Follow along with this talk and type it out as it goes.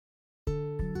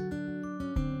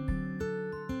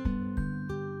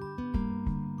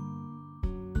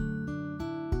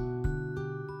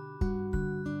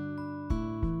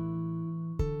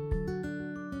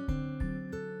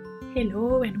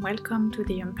Hello and welcome to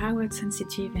the Empowered,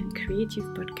 Sensitive and Creative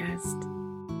podcast.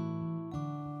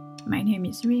 My name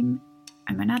is Rim.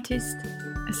 I'm an artist,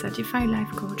 a certified life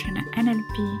coach and an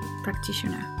NLP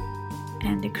practitioner,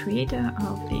 and the creator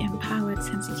of the Empowered,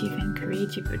 Sensitive and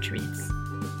Creative retreats.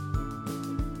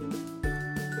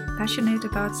 Passionate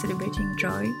about celebrating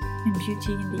joy and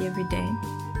beauty in the everyday,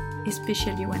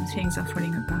 especially when things are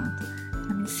falling apart,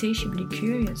 I'm insatiably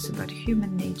curious about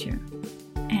human nature,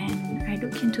 and I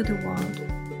look into the world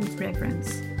with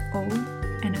reverence,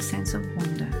 awe, and a sense of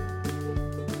wonder.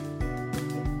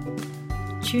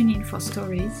 Tune in for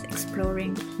stories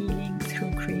exploring healing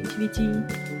through creativity,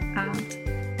 art,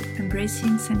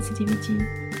 embracing sensitivity,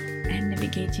 and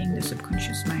navigating the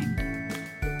subconscious mind.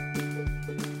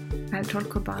 I'll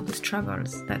talk about the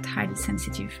struggles that highly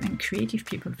sensitive and creative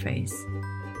people face,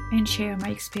 and share my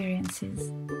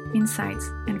experiences, insights,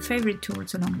 and favorite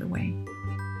tools along the way.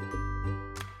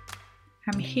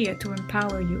 I'm here to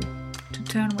empower you to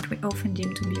turn what we often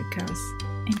deem to be a curse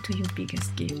into your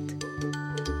biggest gift.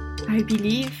 I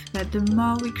believe that the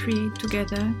more we create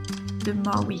together, the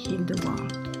more we heal the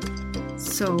world.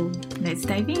 So, let's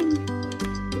dive in.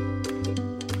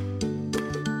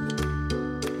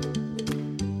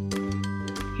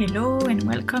 Hello and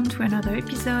welcome to another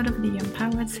episode of the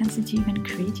Empowered, Sensitive and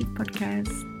Creative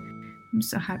podcast. I'm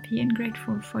so happy and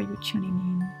grateful for you tuning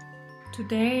in.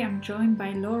 Today I'm joined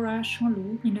by Laura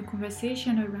Chanloup in a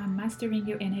conversation around mastering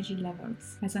your energy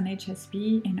levels as an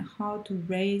HSP and how to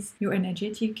raise your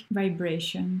energetic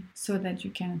vibration so that you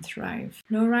can thrive.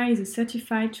 Laura is a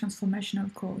certified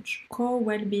transformational coach, core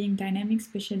well-being dynamic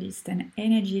specialist and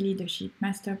energy leadership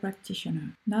master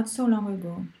practitioner. Not so long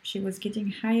ago, she was getting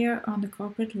higher on the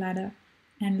corporate ladder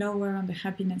and lower on the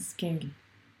happiness scale.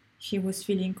 She was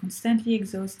feeling constantly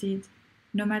exhausted,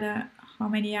 no matter how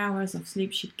many hours of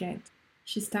sleep she'd get.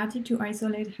 She started to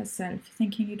isolate herself,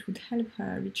 thinking it would help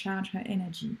her recharge her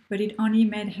energy, but it only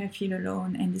made her feel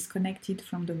alone and disconnected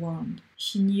from the world.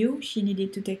 She knew she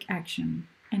needed to take action,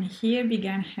 and here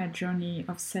began her journey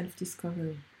of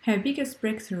self-discovery. Her biggest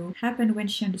breakthrough happened when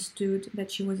she understood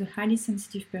that she was a highly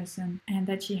sensitive person and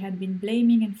that she had been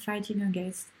blaming and fighting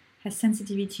against her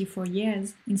sensitivity for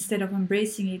years instead of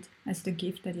embracing it as the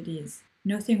gift that it is.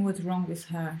 Nothing was wrong with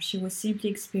her. She was simply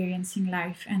experiencing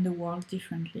life and the world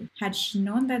differently. Had she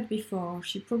known that before,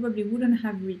 she probably wouldn't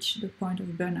have reached the point of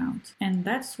burnout. And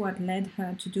that's what led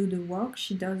her to do the work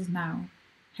she does now,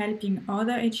 helping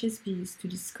other HSPs to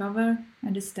discover,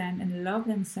 understand, and love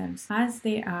themselves as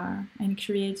they are and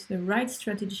create the right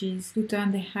strategies to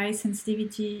turn their high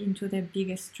sensitivity into their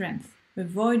biggest strength,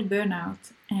 avoid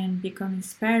burnout, and become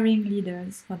inspiring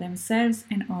leaders for themselves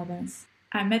and others.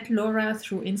 I met Laura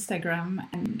through Instagram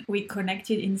and we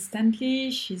connected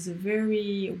instantly. She's a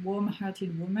very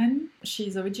warm-hearted woman.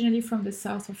 She's originally from the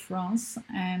south of France,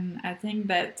 and I think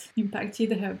that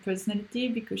impacted her personality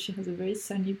because she has a very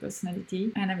sunny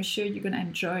personality, and I'm sure you're going to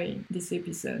enjoy this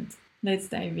episode. Let's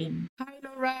dive in. Hi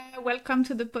Laura, welcome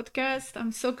to the podcast.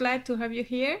 I'm so glad to have you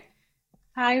here.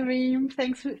 Hi Rim,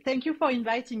 thank you for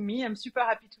inviting me. I'm super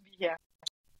happy to be here.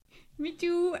 Me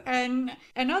too, and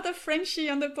another Frenchie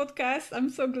on the podcast. I'm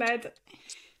so glad.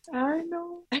 I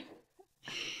know.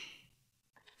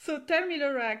 So tell me,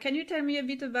 Laura, can you tell me a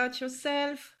bit about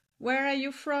yourself? Where are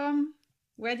you from?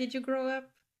 Where did you grow up?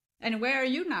 And where are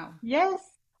you now? Yes,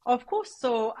 of course.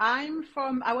 So I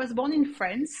was born in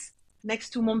France, next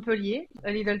to Montpellier,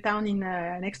 a little town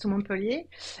next to Montpellier.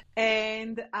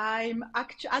 And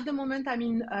at the moment, I'm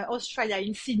in Australia,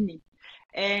 in Sydney.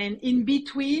 And in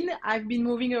between, I've been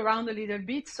moving around a little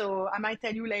bit, so I might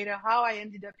tell you later how I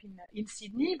ended up in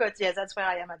Sydney, but yeah, that's where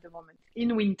I am at the moment,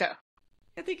 in winter.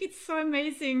 I think it's so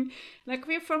amazing. Like,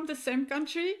 we're from the same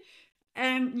country,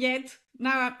 and yet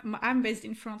now I'm based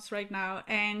in France right now,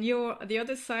 and you're the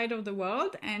other side of the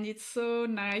world, and it's so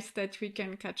nice that we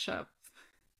can catch up.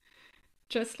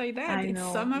 Just like that. I It's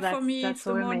know. summer for me, That's it's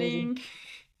so the amazing. morning,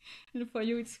 and for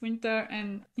you it's winter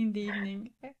and in the evening.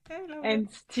 I love And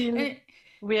it. still,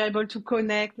 we're able to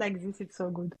connect like this. It's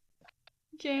so good.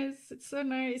 Yes, it's so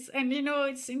nice. And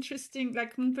it's interesting,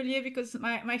 like Montpellier, because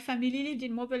my family lived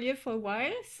in Montpellier for a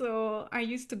while, so I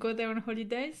used to go there on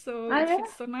holiday. So it Yeah?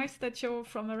 feels so nice that you're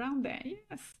from around there.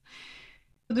 Yes.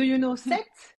 Do you know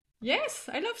Sète? Yes,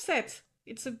 I love Sète.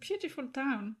 It's a beautiful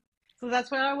town. So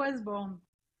that's where I was born.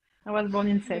 I was born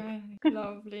in Sète. Yeah,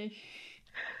 lovely.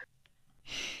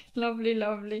 Lovely,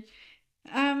 lovely.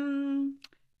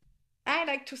 I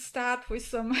like to start with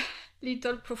some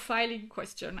little profiling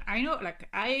question. I know,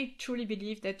 I truly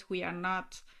believe that we are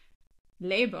not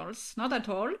labels, not at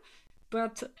all,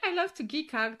 But I love to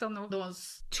geek out on all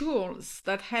those tools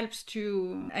that helps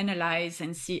to analyze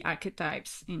and see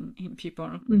archetypes in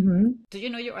people. Do you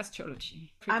know your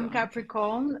astrology? I'm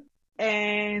Capricorn.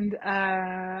 And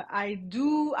I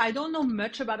don't know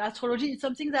much about astrology. It's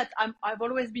something that I've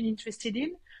always been interested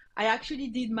in. I actually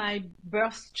did my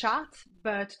birth chart,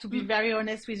 but to be very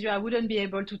honest with you, I wouldn't be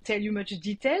able to tell you much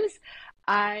details.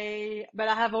 But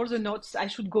I have all the notes. I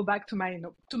should go back to my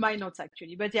notes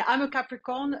actually. But yeah, I'm a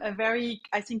Capricorn, a very,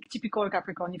 I think, typical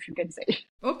Capricorn, if you can say.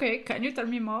 Okay, can you tell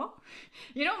me more?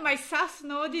 You know, my South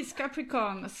Node is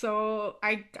Capricorn, so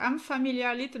I'm familiar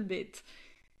a little bit.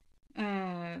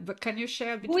 But can you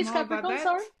share a bit more about that?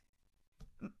 Sorry?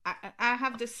 I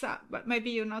have the South, but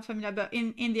maybe you're not familiar. But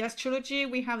in the astrology,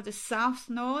 we have the South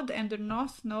Node and the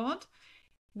North Node,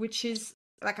 which is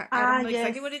like I don't know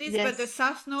exactly what it is, but the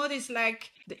South Node is like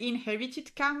the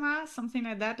inherited karma, something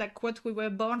like that, like what we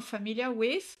were born familiar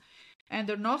with. And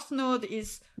the North Node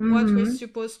is what we're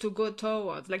supposed to go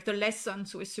towards, like the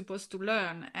lessons we're supposed to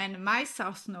learn. And my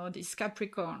South Node is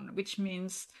Capricorn, which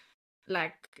means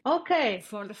like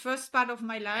for the first part of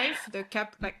my life, the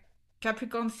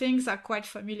Capricorn things are quite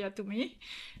familiar to me.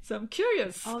 So I'm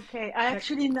curious. Okay. I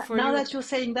actually, now that you're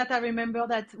saying that, I remember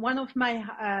that one of my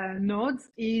nodes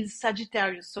is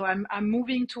Sagittarius. So I'm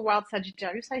moving towards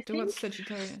Sagittarius, I think. Towards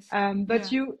Sagittarius.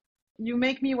 But you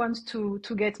make me want to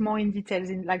get more in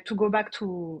details, like to go back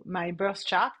to my birth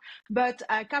chart. But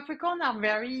Capricorn are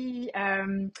very...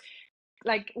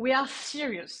 like we are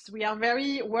serious, we are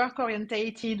very work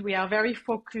orientated, we are very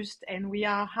focused, and we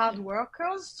are hard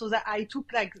workers. So that I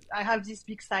have this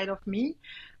big side of me,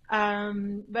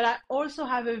 but I also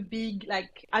have a big,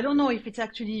 like, I don't know if it's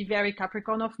actually very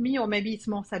Capricorn of me or maybe it's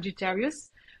more Sagittarius,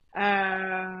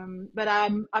 but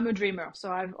I'm a dreamer.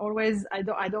 So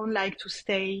I don't like to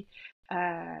stay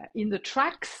in the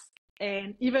tracks,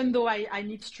 and even though I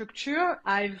need structure,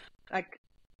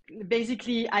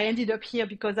 basically, I ended up here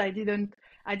because I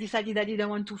decided I didn't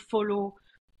want to follow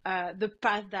the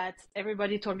path that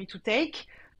everybody told me to take.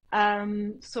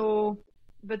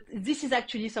 But this is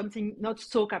actually something not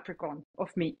so Capricorn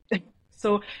of me.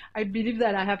 So I believe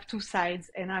that I have two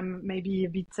sides, and I'm maybe a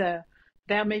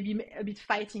bit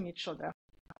fighting each other.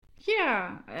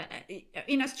 Yeah,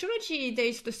 in astrology, there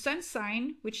is the sun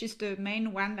sign, which is the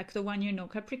main one, like the one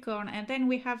Capricorn. And then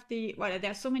we have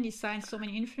there are so many signs, so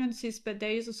many influences, but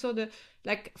there is also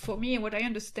for me, what I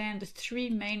understand, the three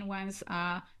main ones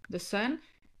are the sun,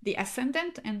 the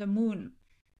ascendant, and the moon.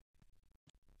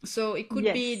 So it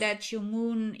could be that your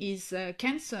moon is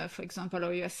Cancer, for example,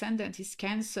 or your ascendant is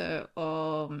Cancer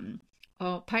or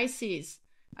Pisces.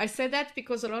 I say that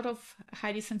because a lot of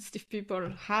highly sensitive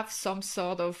people have some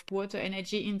sort of water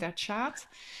energy in their chart.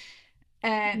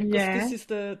 And because this is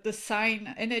the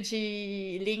sign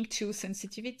energy linked to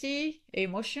sensitivity,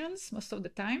 emotions most of the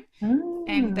time,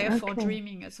 and therefore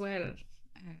dreaming as well.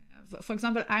 For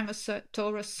example, I'm a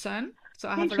Taurus sun, so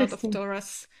I have a lot of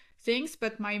Taurus things,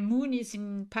 but my moon is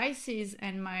in Pisces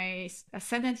and my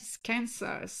ascendant is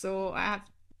Cancer. So I have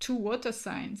two water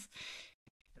signs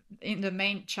in the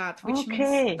main chart, which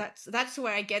means that's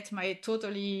where I get my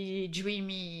totally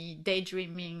dreamy,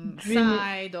 daydreaming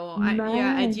side, or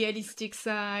idealistic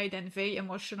side, and very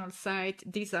emotional side.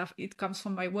 It comes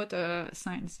from my water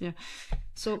signs. Yeah.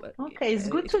 So it's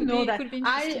good to know that.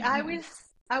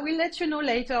 I will let you know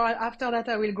later. After that,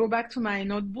 I will go back to my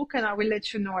notebook and I will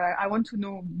let you know. I want to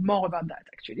know more about that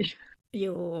actually.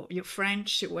 You're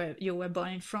French. You were born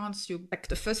in France. You, like,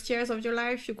 the first years of your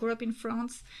life, you grew up in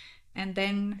France. And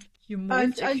then you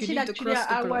moved. I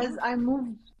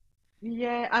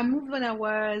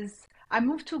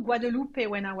moved to Guadeloupe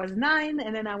when I was 9,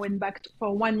 and then I went back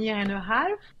for 1 year and a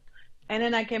half, and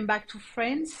then I came back to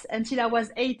France until I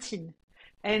was 18.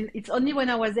 And it's only when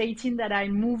I was 18 that I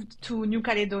moved to New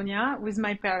Caledonia with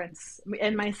my parents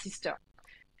and my sister.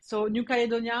 So New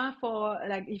Caledonia, for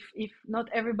like, if not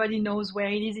everybody knows where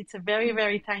it is, it's a very,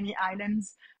 very tiny island,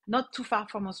 not too far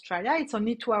from Australia. It's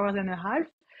only 2 hours and a half.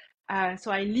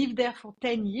 So I lived there for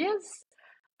 10 years.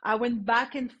 I went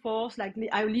back and forth, like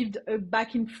I lived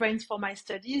back in France for my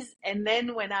studies. And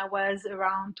then when I was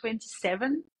around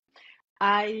 27,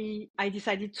 I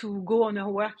decided to go on a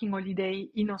working holiday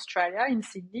in Australia, in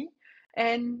Sydney.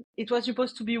 And it was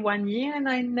supposed to be 1 year, and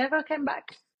I never came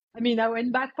back. I mean, I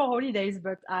went back for holidays,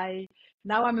 but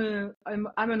now I'm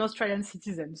an Australian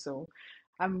citizen. So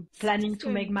I'm planning to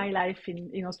make my life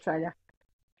in Australia.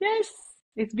 Yes,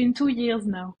 it's been 2 years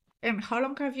now. And how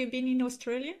long have you been in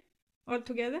Australia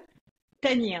altogether?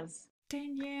 10 years.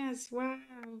 10 years, wow.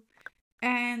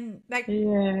 And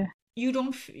you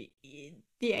don't,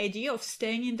 the idea of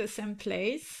staying in the same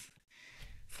place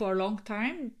for a longer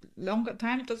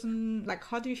time doesn't like,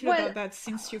 how do you feel Well, about that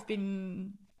since you've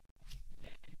been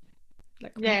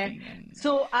like yeah. moving and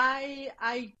So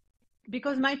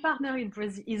because my partner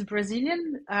is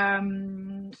Brazilian,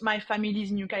 my family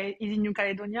is is in New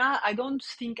Caledonia. I don't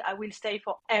think I will stay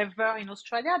forever in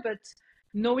Australia, but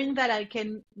knowing that I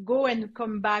can go and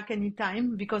come back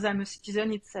anytime because I'm a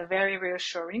citizen, it's very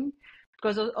reassuring.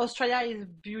 Because Australia is a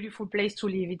beautiful place to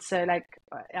live. It's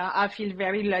I feel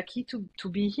very lucky to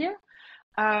be here.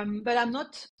 But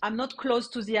I'm not close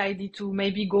to the idea to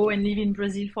maybe go and live in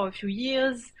Brazil for a few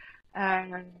years.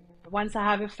 Uh, Once I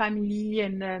have a family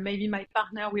and maybe my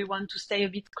partner will want to stay a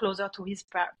bit closer to his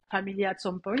family at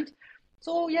some point.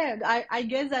 So yeah, I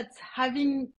guess that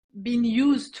having been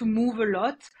used to move a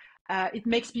lot, it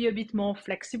makes me a bit more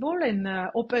flexible and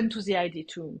open to the idea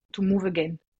to move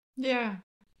again. yeah.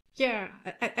 Yeah,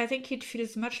 I think it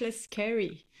feels much less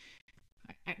scary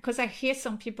because I hear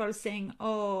some people saying,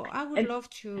 "Oh, I would And love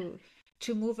to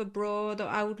move abroad, or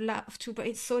I would love to, but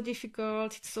it's so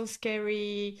difficult, it's so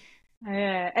scary."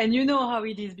 and you know how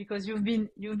it is because you've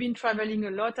been traveling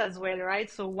a lot as well, right?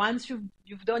 So once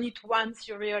you've done it once,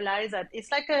 you realize that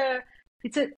it's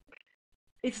a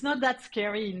it's not that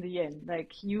scary in the end.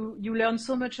 Like you learn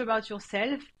so much about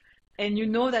yourself, and you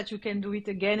know that you can do it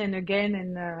again and again,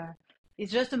 and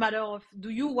it's just a matter of do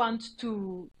you want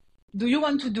to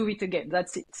do it again?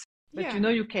 That's it. But you Yeah, know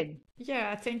you can.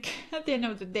 yeah, I think at the end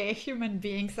of the day, human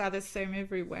beings are the same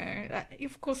everywhere.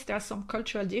 Of course, there are some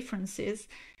cultural differences,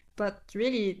 but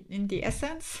really, in the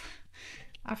essence,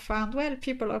 I found, well,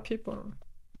 people are people.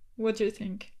 What do you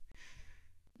think?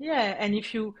 Yeah, and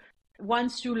if you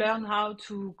once you learn how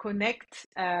to connect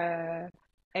and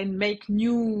make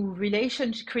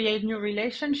create new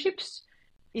relationships,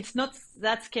 it's not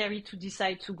that scary to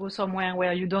decide to go somewhere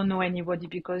where you don't know anybody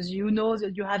because you know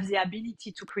that you have the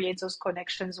ability to create those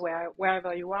connections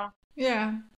wherever you are.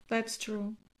 Yeah, that's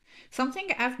true. Something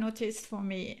I've noticed for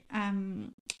me,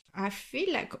 I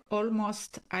feel like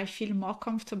almost I feel more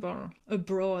comfortable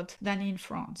abroad than in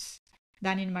France,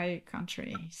 than in my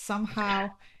country.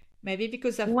 Somehow, maybe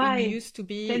because I've been Why? used to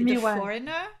Tell be the me why.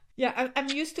 foreigner. Yeah,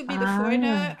 I'm used to be the Ah.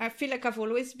 foreigner. I feel like I've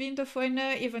always been the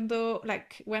foreigner, even though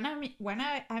like when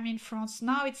I'm in France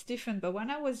now, it's different. But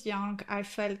when I was young, I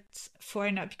felt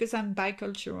foreigner because I'm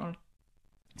bicultural.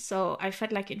 So I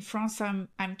felt like in France, I'm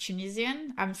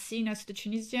Tunisian. I'm seen as the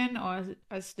Tunisian or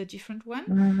as the different one.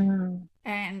 Mm.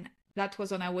 And that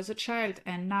was when I was a child.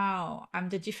 And now I'm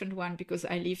the different one because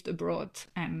I lived abroad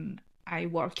and I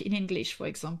work in English, for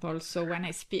example. So when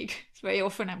I speak, very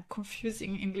often I'm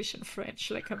confusing English and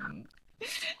French. Like I'm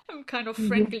kind of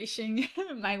Yeah. Franglishing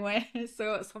my way.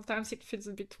 So sometimes it feels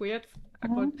a bit weird.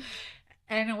 Ah,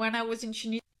 And when I was in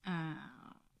Tunisia,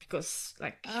 because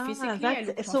like physically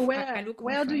that's so I look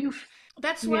more where do French. you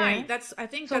That's yeah. why. I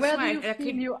think So that's where do why. you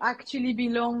feel you actually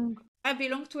belong? I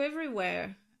belong to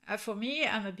everywhere. For me,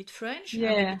 I'm a bit French.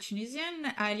 I'm a Yeah. bit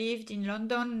Tunisian. I lived in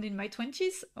London in my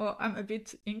 20s, or I'm a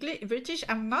bit English, British.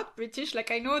 I'm not British.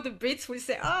 Like I know the Brits will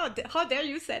say, "Oh, how dare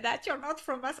you say that? You're not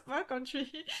from our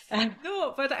country."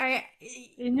 No, but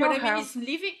In what your I mean heart. is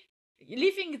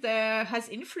living there has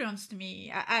influenced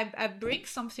me. I bring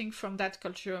something from that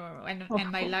culture and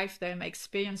Of my course. life there, my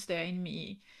experience there in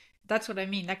me. That's what I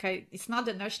mean. Like it's not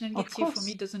the Of nationality for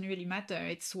me, course. doesn't really matter.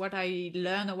 It's what I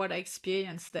learn or what I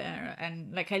experience there.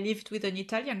 And like I lived with an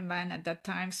Italian man at that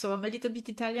time, so I'm a little bit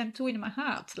Italian too in my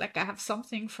heart. Like I have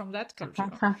something from that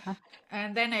culture.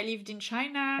 And then I lived in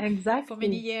China for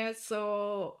many Exactly. years,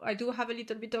 so I do have a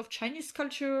little bit of Chinese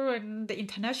culture and the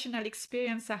international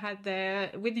experience I had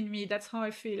there within me. That's how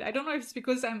I feel. I don't know if it's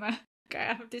because I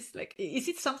have this like, is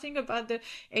it something about the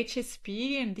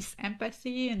HSP and this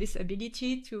empathy and this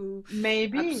ability to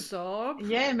Maybe. absorb?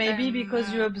 Yeah, maybe And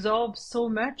because you absorb so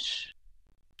much.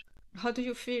 how do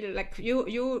you feel? Like you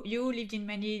lived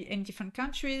in different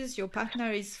countries. Your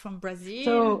partner is from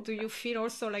Brazil. So Do you feel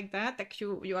also like that? Like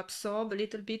you absorb a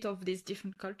little bit of these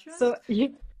different cultures? so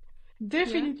you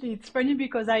Yeah. definitely, it's funny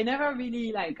because I never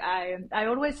really I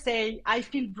always say I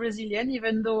feel Brazilian,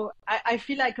 even though I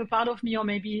feel like a part of me, or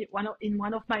maybe in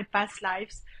one of my past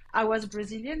lives, I was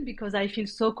Brazilian because I feel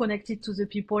so connected to the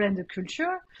people and the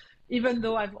culture. Even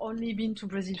though I've only been to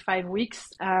Brazil 5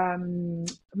 weeks,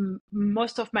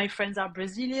 most of my friends are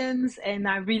Brazilians, and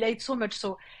I relate so much.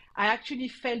 So I actually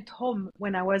felt home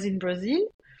when I was in Brazil.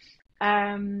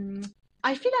 Um,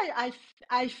 I feel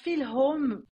I feel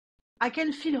home. I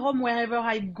can feel home wherever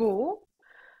I go.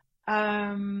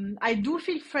 I do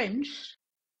feel French.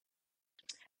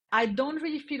 I don't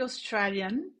really feel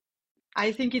Australian.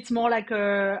 I think it's more like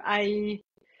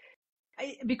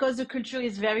because the culture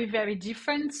is very, very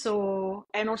different. So,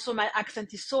 and also my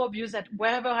accent is so obvious that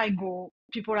wherever I go,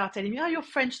 people are telling me, "Oh, you're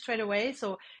French," straight away.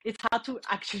 So it's hard to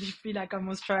actually feel like I'm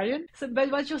Australian. So, but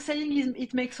what you're saying is,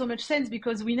 it makes so much sense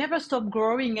because we never stop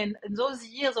growing, and those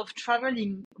years of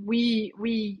traveling, we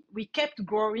kept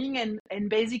growing, and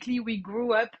basically we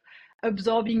grew up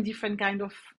absorbing different kind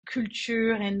of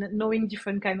culture and knowing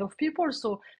different kind of people.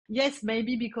 So yes,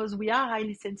 maybe because we are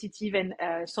highly sensitive and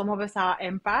some of us are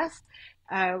empaths,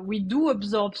 we do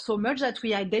absorb so much that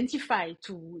we identify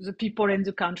to the people and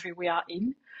the country we are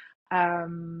in.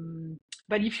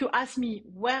 But if you ask me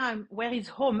where is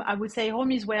home, I would say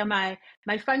home is where my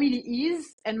family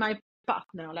is and my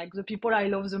partner, like the people I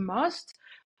love the most.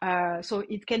 So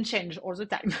it can change all the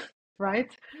time,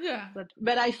 right? Yeah.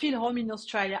 But I feel home in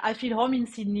Australia. I feel home in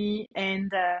Sydney,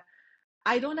 and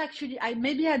I don't actually. I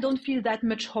don't feel that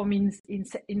much home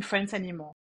in France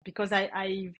anymore because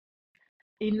I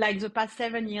in like the past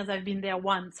 7 years I've been there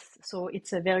once, so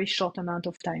it's a very short amount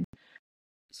of time.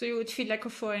 So you would feel like a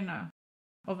foreigner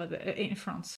over there in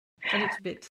France, a little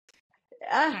bit.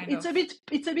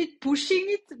 It's a bit pushing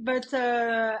it, but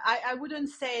I wouldn't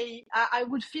say I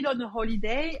would feel on a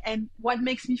holiday, and what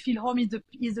makes me feel home is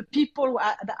the people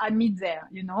that I meet there,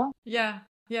 you know? Yeah,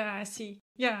 I see.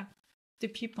 Yeah, the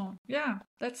people. Yeah,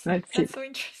 that's It. so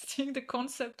interesting, the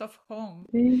concept of home.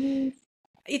 Yes.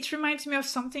 It reminds me of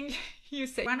something you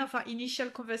said. One of our initial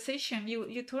conversation,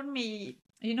 you told me,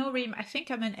 Rim, I think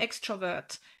I'm an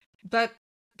extrovert, but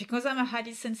because I'm a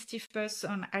highly sensitive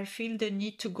person, I feel the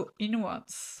need to go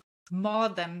inwards more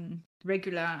than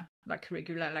regular like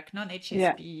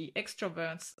non-HSP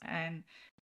extroverts. And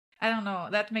I don't know,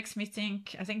 that makes me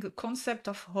think, I think the concept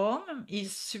of home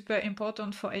is super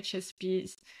important for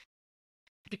HSPs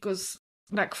because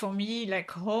like for me,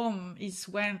 like home is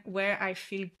where I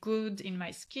feel good in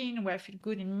my skin, where I feel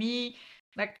good in me.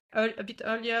 Like a bit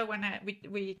earlier when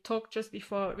we talked just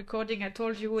before recording, I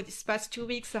told you this past 2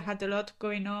 weeks I had a lot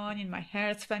going on in my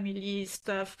health, family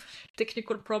stuff,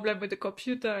 technical problem with the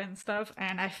computer and stuff,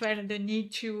 and I felt the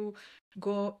need to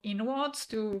go inwards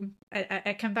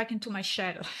I come back into my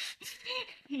shell.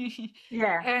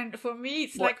 Yeah. And for me,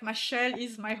 it's like my shell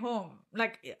is my home.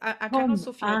 Like I can Home.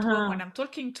 also feel at home when I'm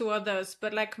talking to others,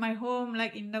 but like my home,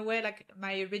 like in a way, like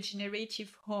my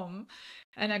regenerative home.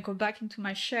 And I go back into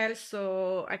my shell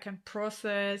so I can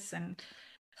process and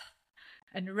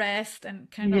rest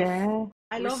and kind of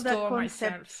I love that restore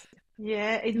concept. myself.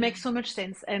 Yeah, it makes so much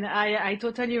sense, and I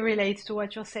totally relate to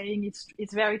what you're saying.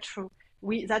 It's very true.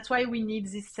 That's why we need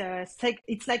this.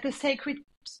 It's like a sacred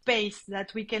space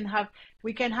that we can have.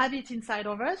 We can have it inside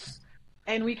of us,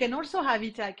 and we can also have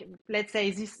it like, let's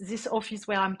say, this office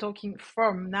where I'm talking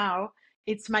from now.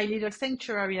 It's my little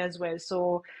sanctuary as well.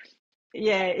 So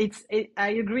yeah, I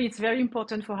agree. It's very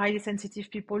important for highly sensitive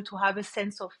people to have a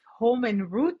sense of home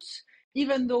and roots,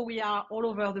 even though we are all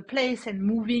over the place and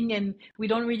moving, and we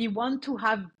don't really want to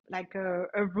have like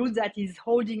a root that is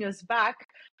holding us back.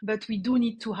 But we do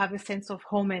need to have a sense of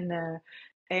home, and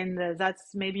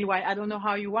that's maybe why I don't know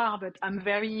how you are, but I'm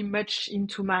very much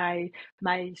into my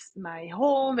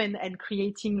home and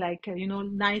creating like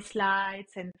nice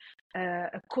lights and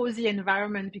a cozy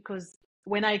environment because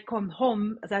when I come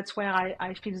home, that's where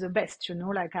I feel the best,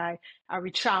 like I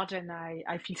recharge and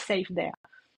I feel safe there.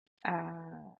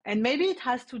 And maybe it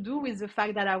has to do with the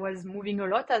fact that I was moving a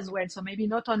lot as well. So maybe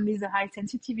not only the high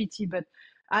sensitivity, but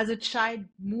as a child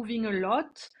moving a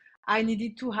lot, I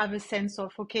needed to have a sense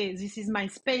of, okay, this is my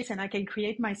space and I can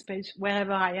create my space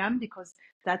wherever I am because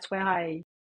that's where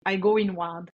I go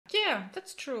inward. Yeah,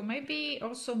 that's true. Maybe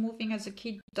also moving as a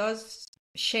kid does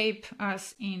shape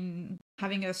us in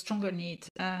having a stronger need.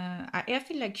 I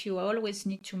feel like you always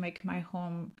need to make my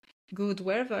home good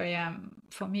wherever I am.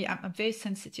 For me, I'm very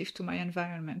sensitive to my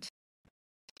environment.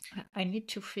 I need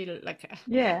to feel like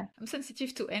I'm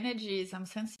sensitive to energies. I'm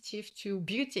sensitive to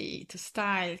beauty, to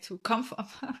style, to comfort.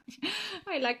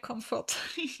 I like comfort.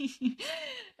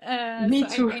 Me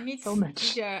too. I need so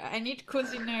much. Yeah, I need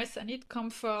coziness. I need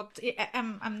comfort.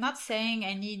 I'm not saying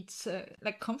I need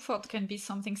like comfort can be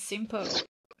something simple.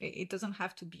 It doesn't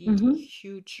have to be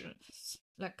huge.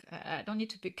 Like I don't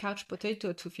need to be couch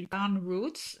potato to feel down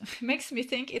roots. Makes me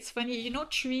think it's funny.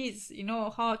 Trees.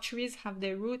 How trees have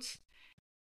their roots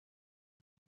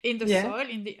in the soil,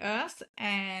 in the earth,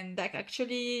 and like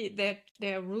actually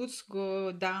their roots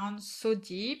go down so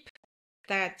deep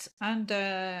that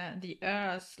under the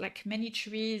earth, like many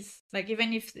trees, like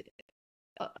even if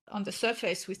on the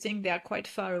surface we think they are quite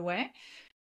far away,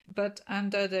 but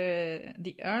under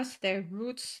the earth, their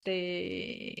roots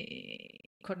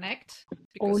connect,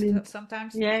 All because in.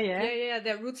 sometimes Yeah.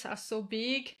 their roots are so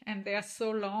big and they are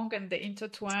so long and they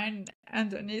intertwine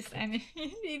underneath. And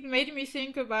it made me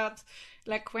think about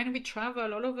like when we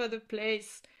travel all over the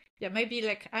place. Yeah, maybe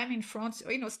like I'm in France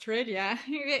or in Australia,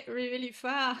 really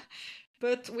far,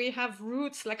 but we have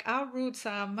roots, like our roots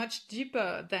are much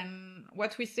deeper than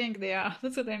what we think they are.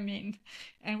 That's what I mean.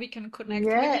 And we can connect.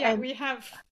 Yeah,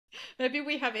 Maybe and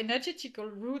we have energetical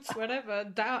roots, whatever,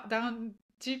 down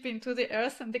deep into the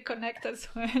earth, and they connect as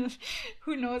well.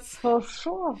 Who knows? for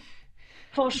sure.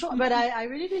 For sure, but I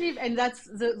really believe, and that's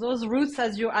those roots,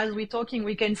 as we're talking,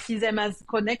 we can see them as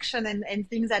connection and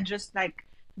things that just like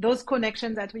those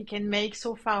connections that we can make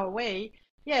so far away.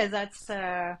 Yeah,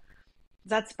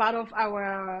 that's part of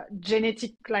our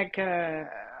genetic, like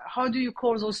how do you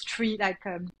call those trees? Like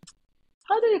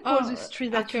how do you call this tree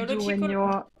that you do when Archaeological,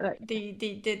 you're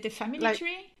the family like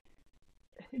tree.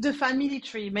 the family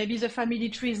tree? Maybe the family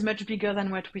tree is much bigger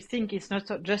than what we think. It's not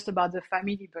just about the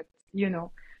family, but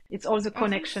it's all the I think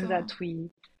connection so. that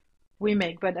we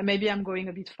make, but maybe I'm going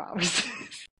a bit far with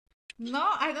this. No,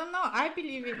 I don't know. I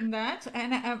believe in that,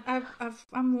 and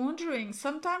I'm wondering.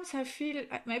 Sometimes I feel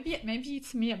maybe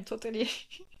it's me. I'm totally.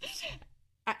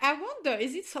 I wonder,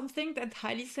 is it something that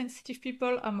highly sensitive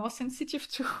people are more sensitive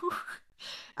to?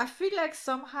 I feel like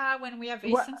somehow when we are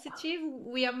very What? sensitive,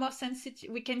 we are more sensitive.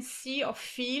 We can see or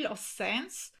feel or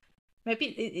sense.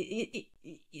 Maybe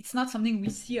it's not something we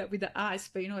see with the eyes,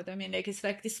 but you know what I mean? Like it's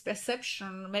like this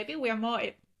perception. Maybe we are more.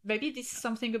 Maybe this is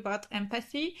something about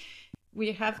empathy.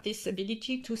 We have this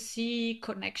ability to see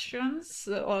connections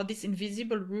or these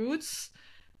invisible roots.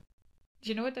 Do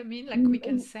you know what I mean? Like we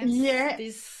can sense Yeah.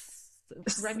 these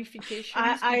S-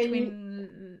 ramifications I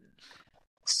between.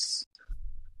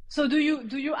 so do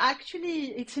you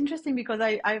actually? It's interesting because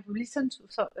I've listened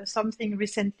to something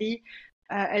recently,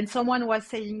 and someone was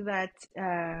saying that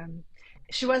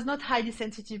she was not highly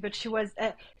sensitive, but she was.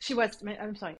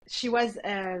 I'm sorry. She was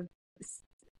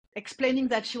explaining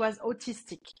that she was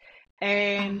autistic,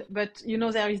 Ah, but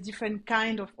there is different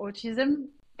kind of autism,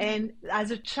 and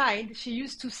as a child she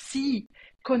used to see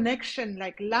connection,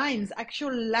 like lines,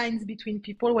 actual lines between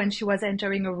people when she was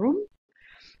entering a room,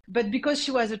 but because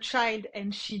she was a child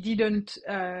and she didn't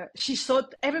she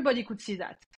thought everybody could see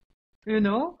that, you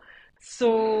know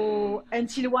so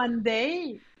until one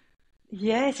day.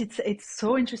 Yes, it's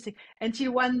so interesting.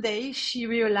 Until one day she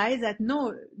realized that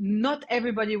no, not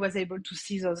everybody was able to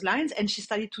see those lines, and she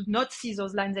started to not see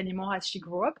those lines anymore as she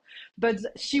grew up. But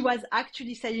she was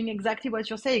actually saying exactly what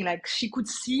you're saying. Like she could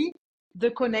see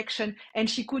the connection, and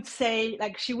she could say,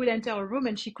 like she would enter a room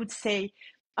and she could say,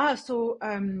 so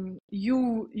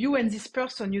you and this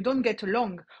person, you don't get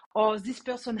along, or this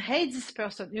person hates this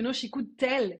person. She could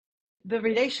tell the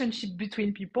relationship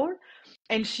between people,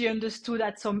 and she understood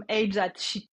at some age that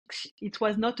it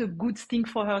was not a good thing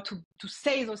for her to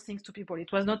say those things to people.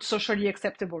 It was not socially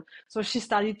acceptable. So she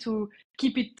started to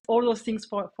keep all those things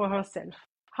for herself.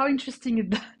 How interesting is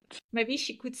that? maybe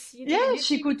she could see the Yeah,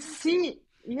 she energy could between. see.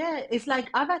 Yeah, it's like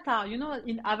Avatar.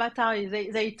 In Avatar,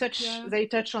 they touch Yeah, they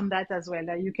touch on that as well.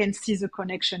 You can see the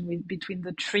connection between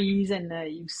the trees, and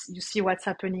you see what's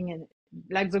happening, and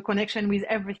like the connection with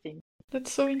everything.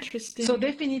 that's so So interesting.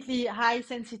 definitely high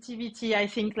sensitivity. I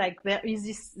think like there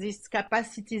is this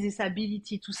capacity, this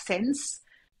ability to sense,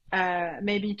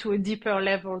 maybe to a deeper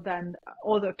level than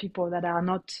other people that are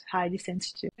not highly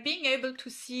sensitive. Being able to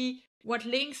see what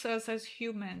links us as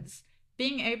humans,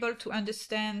 being able to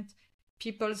understand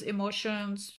people's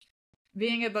emotions,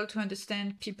 being able to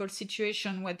understand people's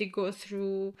situation, what they go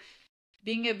through,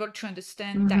 being able to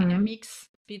understand Mm-hmm. dynamics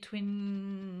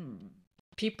between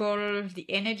people, the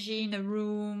energy in a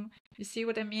room. You see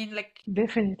what I mean? Like,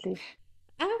 Definitely.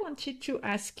 I wanted to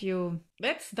ask you,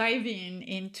 let's dive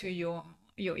into your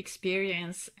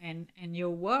experience and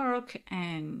your work,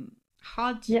 and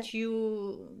how Yeah. did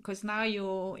you, because now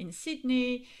you're in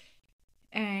Sydney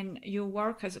and you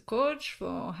work as a coach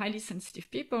for highly sensitive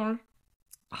people.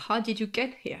 How did you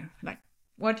get here? Like,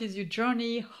 what is your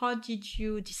journey? How did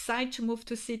you decide to move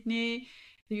to Sydney?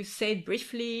 You said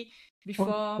briefly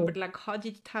before, Okay. but like, how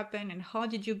did it happen and how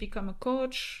did you become a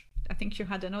coach? I think you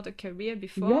had another career Yeah.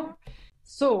 before.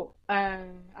 So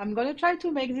I'm gonna try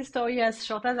to make this story as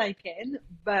short as I can,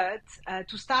 but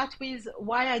to start with,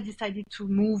 why I decided to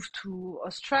move to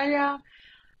Australia,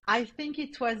 I think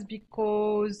it was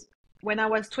because when I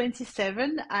was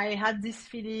 27, I had this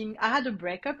feeling. I had a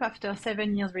breakup after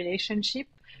 7 years relationship,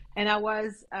 and I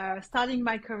was starting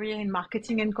my career in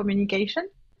marketing and communication.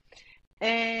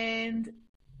 And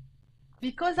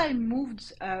because I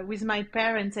moved with my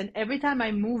parents, and every time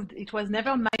I moved, it was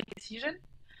never my decision.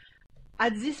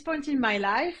 at this point in my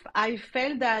life, I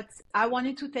felt that I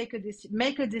wanted to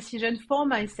make a decision for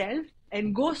myself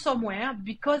and go somewhere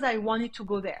because I wanted to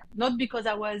go there, not because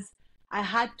I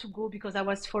had to go because I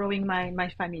was following my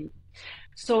family.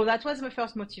 So that was my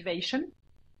first motivation.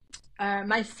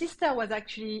 My sister was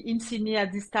actually in Sydney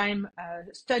at this time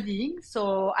studying,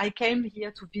 so I came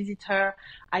here to visit her.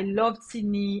 I loved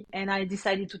Sydney, and I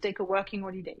decided to take a working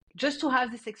holiday just to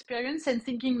have this experience and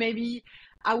thinking maybe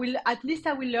I will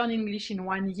learn English in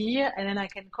 1 year, and then I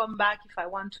can come back if I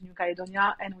want to New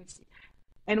Caledonia, and we'll see.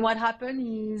 And what happened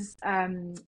is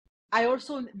I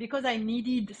also, because I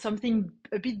needed something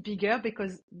a bit bigger,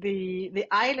 because the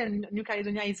island New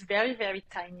Caledonia is very, very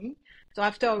tiny. So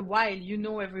after a while, you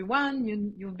know everyone,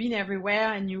 you've been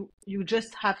everywhere, and you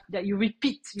just have that, you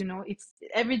repeat, it's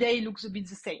every day looks a bit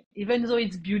the same, even though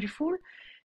it's beautiful.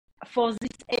 For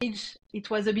this age,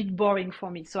 it was a bit boring for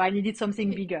me, so I needed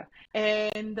something bigger.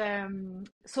 And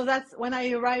so that's when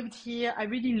I arrived here. I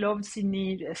really loved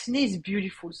Sydney. Sydney is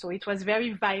beautiful, so it was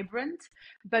very vibrant,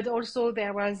 but also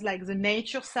there was like the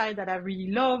nature side that I really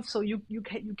love. So you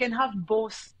can have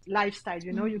both lifestyles.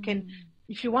 You can,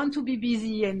 if you want to be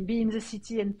busy and be in the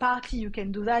city and party, you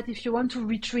can do that. If you want to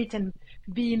retreat and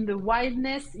be in the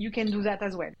wildness, you can do that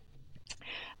as well.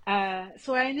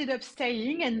 So I ended up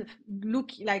staying and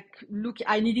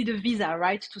I needed a visa,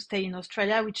 right, to stay in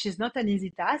Australia, which is not an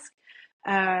easy task.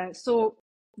 So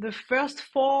the first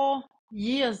 4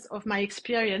 years of my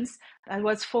experience, I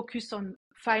was focused on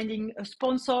finding a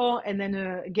sponsor and then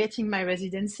getting my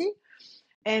residency.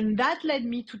 And that led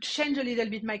me to change a little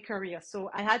bit my career. So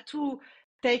I had to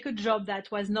take a job that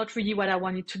was not really what I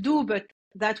wanted to do, but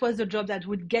that was the job that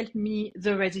would get me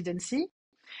the residency.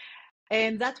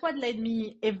 And that's what led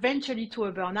me eventually to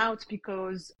a burnout,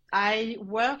 because I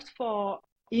worked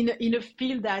in a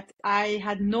field that I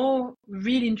had no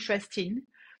real interest in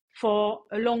for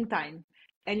a long time.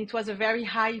 And it was a very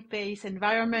high pace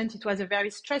environment. It was a very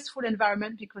stressful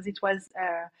environment because it was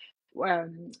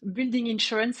building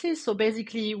insurances. So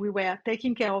basically we were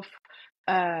taking care of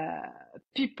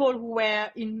people who were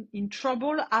in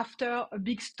trouble after a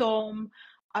big storm,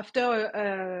 after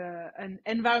an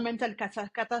environmental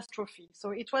catastrophe.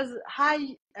 So it was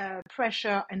high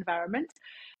pressure environment,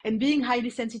 and being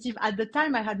highly sensitive at the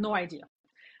time, I had no idea.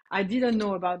 I didn't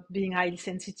know about being highly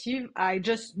sensitive. I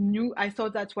just knew, I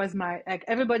thought that was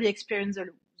everybody experienced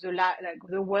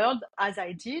the world as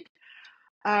I did.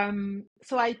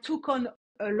 So I took on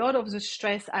a lot of the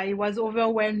stress. I was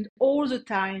overwhelmed all the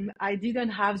time. I didn't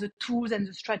have the tools and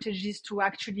the strategies to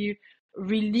actually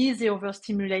release the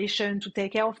overstimulation, to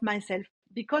take care of myself.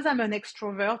 Because I'm an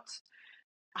extrovert,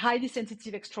 highly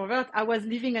sensitive extrovert, I was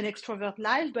living an extrovert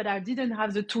life, but I didn't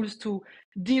have the tools to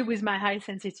deal with my high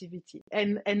sensitivity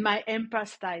and my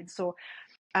empath side. So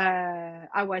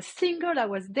I was single, I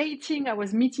was dating, I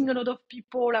was meeting a lot of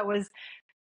people, I was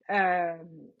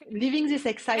living this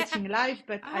exciting life,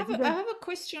 but I have a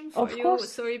question for you. Course.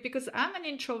 Sorry, because I'm an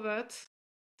introvert.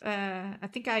 I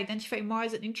think I identify more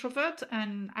as an introvert,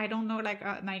 and I don't know, like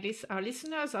our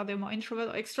listeners, are they more introvert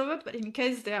or extrovert? But in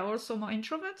case they are also more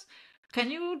introverts,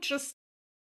 can you just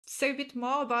say a bit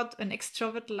more about an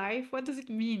extrovert life? What does it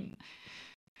mean?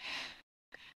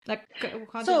 Like,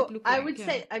 how does it look like? I would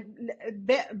say,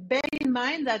 bear in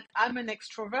mind that I'm an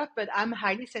extrovert, but I'm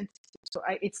highly sensitive. So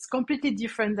it's completely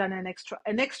different than an extrovert.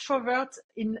 An extrovert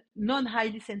in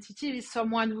non-highly sensitive is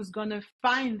someone who's going to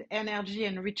find energy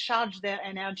and recharge their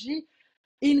energy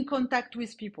in contact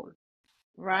with people,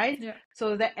 right? Yeah.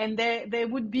 So they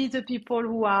would be the people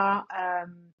who are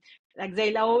like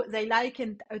they like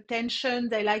attention.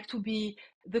 They like to be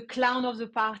the clown of the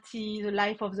party, the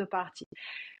life of the party.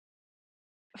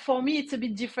 For me, it's a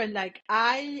bit different. Like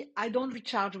I don't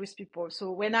recharge with people.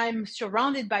 So when I'm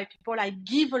surrounded by people, I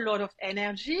give a lot of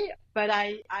energy, but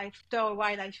after a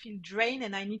while I feel drained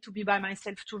and I need to be by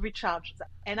myself to recharge.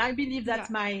 And I believe that's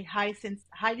my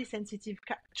highly sensitive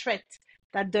trait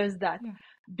that does that. Yeah.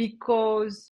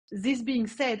 Because this being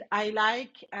said, I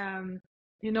like,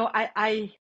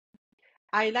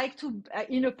 I like to,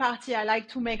 in a party, I like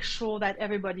to make sure that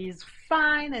everybody is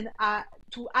fine and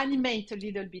to animate a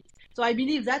little bit. So I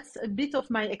believe that's a bit of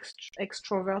my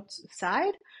extrovert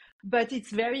side, but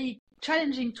it's very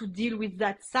challenging to deal with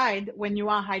that side when you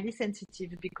are highly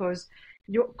sensitive, because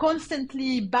you're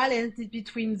constantly balanced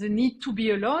between the need to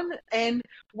be alone and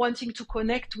wanting to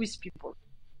connect with people,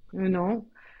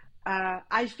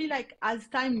 I feel like as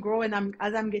time grows and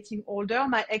as I'm getting older,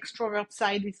 my extrovert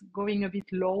side is going a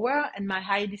bit lower and my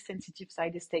highly sensitive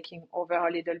side is taking over a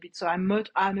little bit. So I'm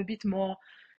a bit more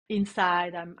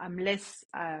inside. I'm less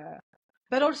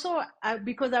but also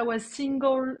because I was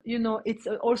single, it's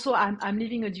also I'm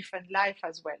living a different life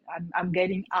as well. I'm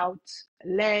getting out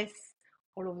less,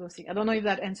 all of those things. I don't know if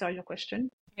that answers your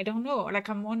question. I don't know. Like,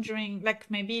 I'm wondering, like,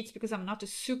 maybe it's because I'm not a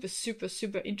super, super,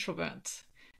 super introvert.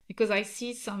 Because I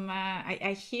see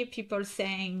I hear people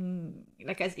saying,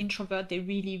 like, as introvert, they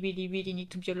really, really, really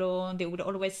need to be alone. They would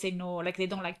always say no. Like, they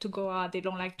don't like to go out. They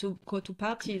don't like to go to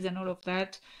parties and all of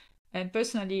that. And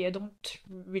personally, I don't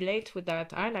relate with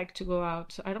that. I like to go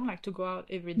out. I don't like to go out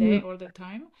every day, all the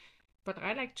time. But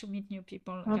I like to meet new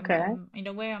people. Like, Okay. in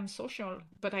a way, I'm social,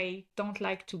 but I don't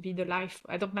like to be the life.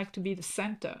 I don't like to be the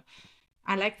center.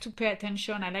 I like to pay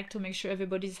attention. I like to make sure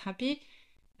everybody's happy,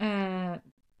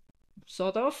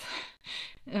 sort of.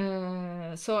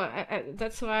 So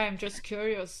that's why I'm just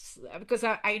curious, because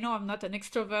I know I'm not an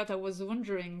extrovert. I was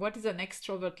wondering, what is an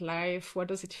extrovert life? What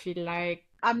does it feel like?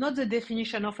 I'm not the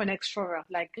definition of an extrovert,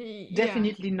 like Yeah.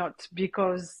 definitely not,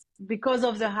 because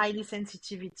of the highly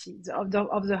sensitivity, of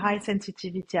the high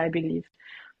sensitivity, I believe.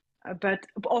 But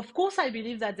of course, I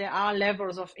believe that there are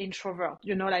levels of introvert.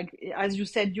 Like as you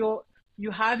said, you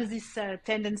have this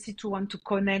tendency to want to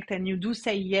connect, and you do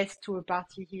say yes to a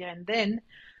party here and then.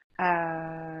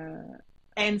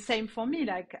 And same for me.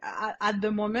 Like at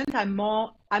the moment,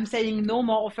 I'm saying no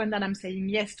more often than I'm saying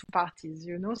yes to parties.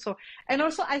 So, and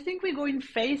also I think we go in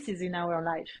phases in our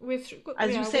life.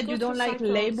 As you said, you don't like cycles.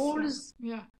 labels.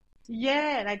 Yeah.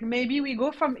 Yeah, like maybe we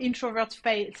go from introvert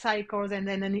cycles and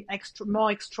then an more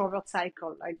extrovert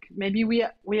cycle. Like maybe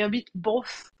we're a bit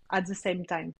both at the same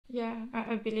time. Yeah,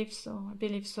 I believe so. I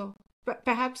believe so. But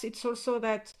perhaps it's also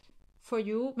that for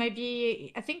you,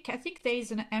 maybe I think there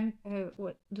is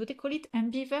what do they call it?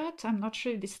 Ambivert? I'm not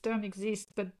sure if this term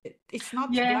exists, but it's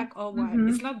not Yeah. black or white. Mm-hmm.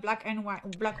 It's not black and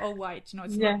white, black or white.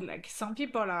 It's Yeah. not like some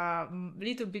people are a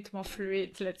little bit more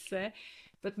fluid, let's say.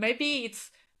 But maybe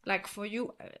it's like for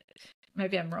you,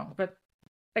 maybe I'm wrong, but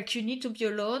like you need to be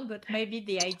alone, but maybe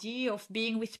the idea of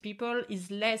being with people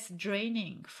is less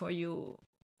draining for you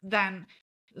than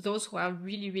those who are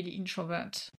really, really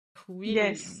introvert, who really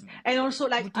Yes. And also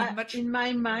like would need much. in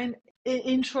my mind,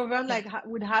 introvert like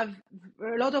would have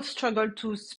a lot of struggle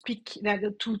to speak, like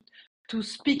to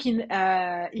speak in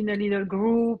a little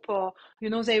group, or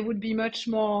they would be much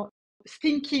more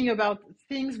thinking about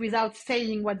things without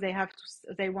saying what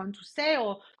they want to say,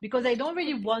 or because they don't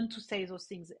really want to say those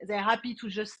things. They're happy to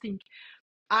just think.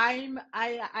 I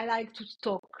like to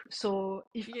talk. So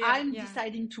if I'm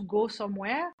deciding to go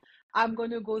somewhere, I'm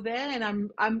gonna go there, and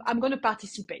I'm gonna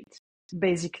participate,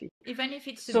 basically. Even if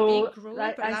it's a So big group, a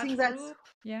I large think that's group,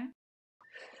 yeah.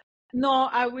 no.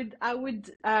 I would.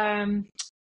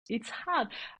 It's hard.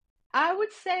 I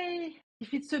would say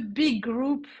if it's a big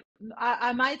group,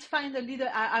 I might find a leader.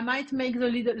 I might make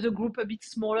the group a bit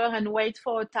smaller and wait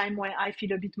for a time when I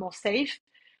feel a bit more safe.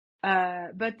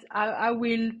 But I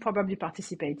will probably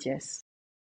participate. Yes.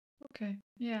 Okay.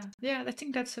 Yeah. Yeah. I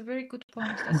think that's a very good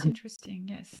point. That's interesting.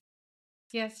 Yes.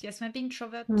 Yes. Yes. Maybe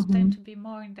introverts tend to be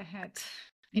more in the head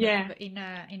in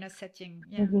a setting.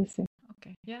 Yeah. Obviously.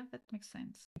 Okay. Yeah, that makes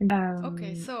sense.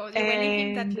 Okay, so you were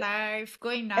living that life,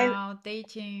 going and out,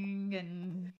 dating,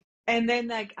 and and then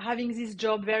like having this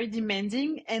job very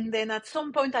demanding, and then at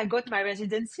some point I got my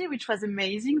residency, which was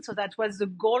amazing. So that was the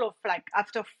goal of, like,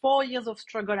 after 4 years of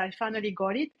struggle, I finally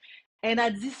got it. And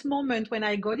at this moment when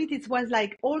I got it, it was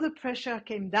like all the pressure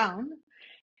came down,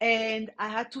 and I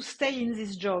had to stay in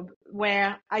this job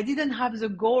where I didn't have the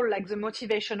goal, like the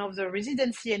motivation of the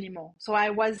residency anymore. So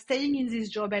I was staying in this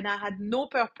job and I had no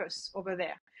purpose over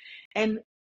there. And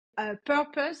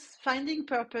finding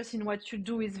purpose in what you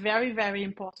do is very, very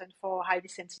important for highly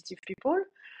sensitive people.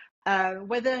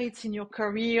 Whether it's in your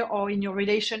career or in your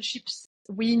relationships,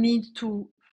 we need to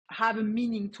have a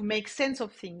meaning, to make sense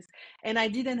of things. And I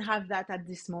didn't have that at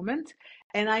this moment.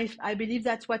 And I believe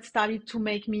that's what started to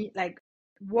make me like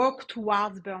work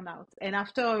towards burnout. And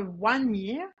after 1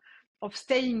 year of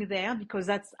staying there, because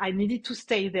I needed to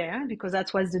stay there because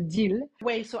that was the deal.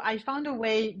 So I found a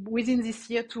way within this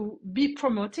year to be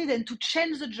promoted and to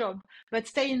change the job, but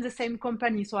stay in the same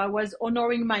company. So I was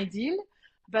honoring my deal,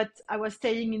 but I was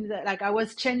staying I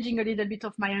was changing a little bit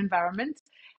of my environment.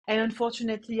 And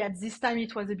unfortunately, at this time,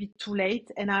 it was a bit too late.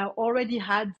 And I already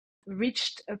had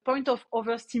reached a point of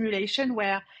overstimulation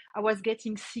where I was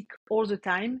getting sick all the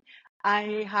time.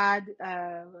 I had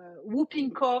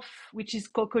whooping cough, which is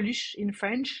coqueluche in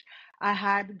French. I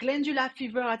had glandular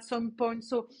fever at some point.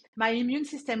 So my immune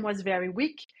system was very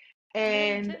weak.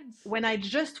 And when I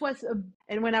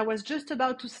was just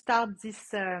about to start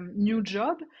this new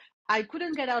job, I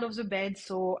couldn't get out of the bed.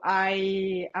 So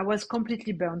I was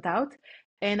completely burnt out,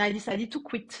 and I decided to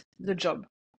quit the job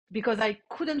because I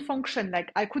couldn't function.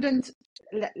 Like I couldn't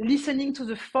listening to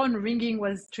the phone ringing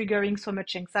was triggering so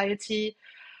much anxiety.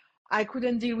 I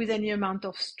couldn't deal with any amount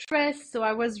of stress. So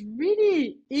I was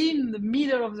really in the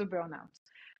middle of the burnout.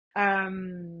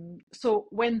 So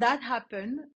when that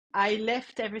happened, I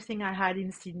left everything I had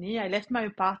in Sydney. I left my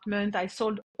apartment. I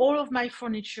sold all of my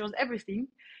furniture, everything.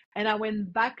 And I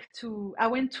went to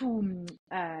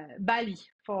Bali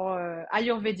for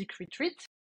Ayurvedic retreat.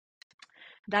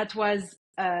 That was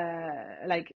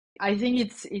I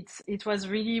think it was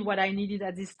really what I needed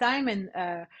at this time. And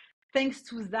thanks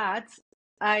to that,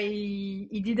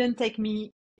 it didn't take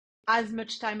me as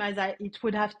much time as it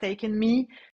would have taken me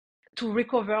to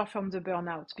recover from the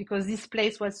burnout, because this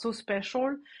place was so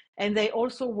special, and they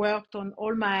also worked on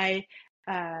all my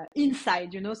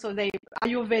inside, so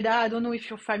Ayurveda. I don't know if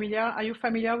you're familiar. Are you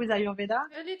familiar with Ayurveda?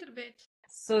 A little bit.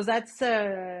 So that's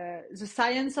the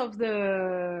science of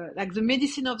the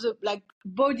medicine of the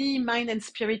body, mind, and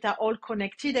spirit are all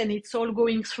connected, and it's all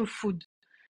going through food,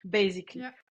 basically.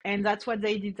 Yeah. And that's what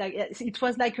they did. It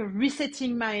was like a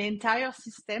resetting my entire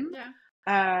system. Yeah.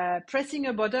 Pressing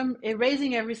a button,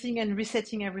 erasing everything, and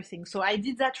resetting everything. So I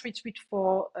did that retreat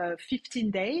for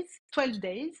 12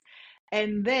 days.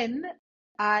 And then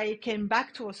I came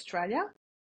back to Australia.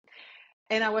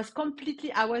 And I was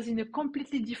in a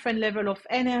completely different level of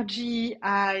energy.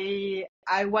 I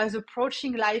was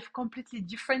approaching life completely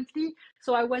differently.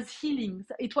 So I was healing.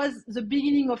 It was the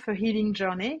beginning of a healing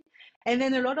journey. And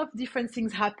then a lot of different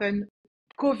things happened.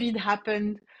 COVID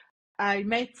happened. I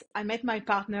met my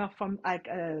partner from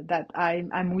that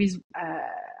I'm with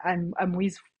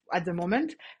at the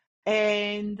moment,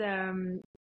 and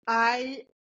I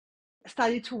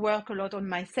started to work a lot on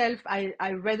myself.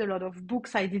 I read a lot of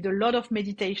books. I did a lot of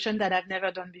meditation that I've never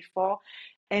done before,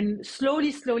 and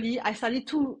slowly I started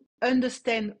to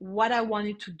understand what I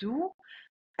wanted to do,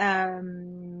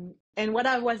 and what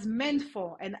I was meant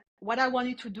for. And what I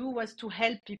wanted to do was to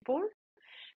help people.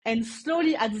 And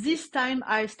slowly at this time,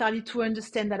 I started to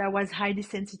understand that I was highly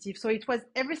sensitive. So it was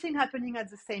everything happening at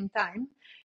the same time,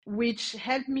 which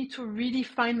helped me to really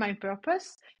find my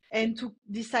purpose and to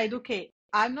decide, okay,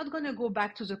 I'm not going to go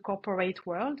back to the corporate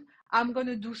world. I'm going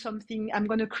to do something. I'm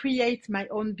going to create my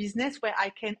own business where I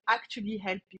can actually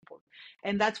help people.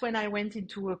 And that's when I went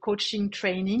into a coaching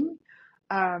training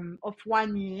of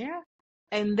 1 year.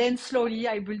 And then slowly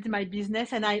I built my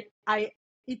business. And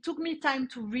it took me time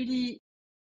to really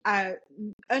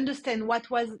understand what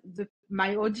was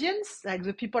my audience, like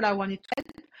the people I wanted to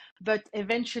help, but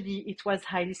eventually it was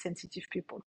highly sensitive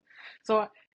people. So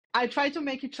I try to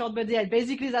make it short, but yeah,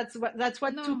 basically that's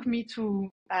what took me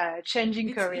to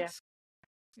changing career.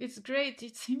 It's great.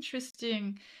 It's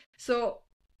interesting. So,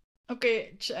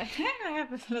 okay, I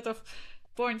have a lot of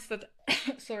points that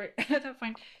sorry, that I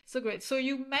find so great. So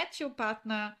you met your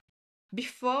partner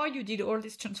before you did all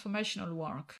this transformational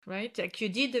work, right? Like you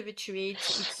did the retreat.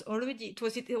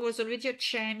 It was already a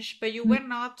change, but you were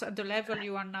not at the level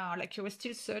you are now. Like you were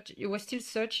still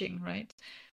searching, right?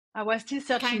 I was still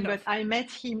searching, but I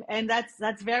met him, and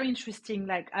that's very interesting.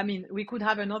 Like, I mean, we could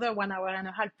have another 1 hour and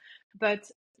a half, but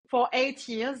for 8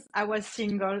 years I was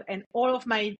single, and all of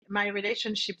my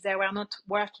relationships, they were not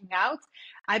working out.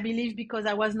 I believe because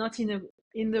I was not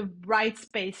in the right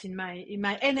space in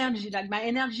my energy. Like my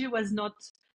energy was not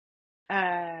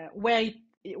where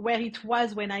it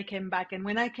was when I came back. And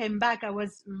when I came back, I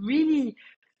was really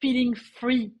feeling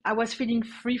free. I was feeling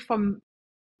free from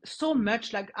so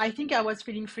much. Like I think I was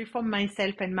feeling free from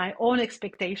myself and my own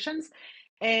expectations.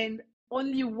 And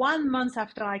only 1 month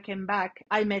after I came back,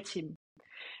 I met him.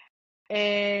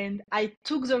 And I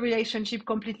took the relationship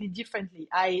completely differently.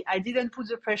 I didn't put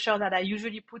the pressure that I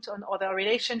usually put on other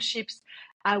relationships.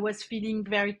 I was feeling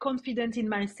very confident in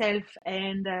myself,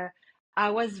 and I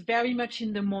was very much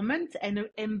in the moment and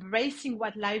embracing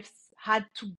what life had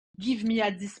to give me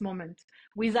at this moment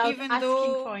without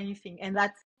asking for anything. And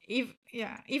that's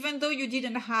even though you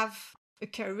didn't have a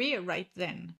career back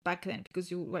then, because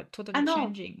you were totally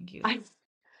changing.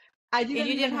 I didn't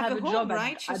even have a home, job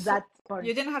right? at that point.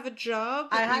 You didn't have a job.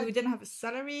 You didn't have a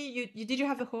salary. Did you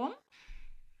have a home?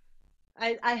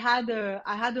 I had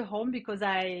a home because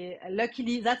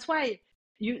luckily, that's why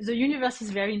the universe is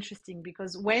very interesting,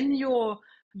 because when you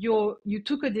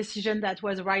took a decision that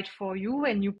was right for you,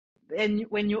 and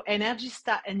when your energy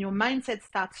and your mindset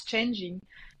starts changing,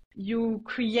 you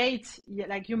create,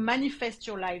 like you manifest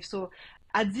your life. So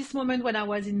at this moment when I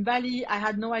was in Bali, I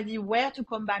had no idea where to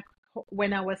come back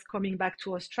when I was coming back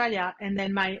to Australia. And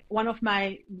then one of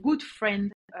my good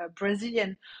friend,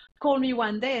 Brazilian, called me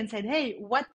one day and said, hey,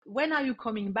 when are you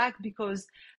coming back? Because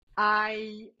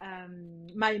my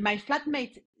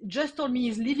flatmate just told me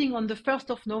he's leaving on the 1st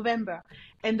of November.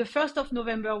 And the 1st of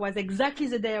November was exactly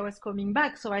the day I was coming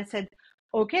back. So I said,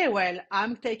 okay, well,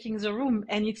 I'm taking the room.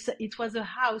 And it was a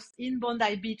house in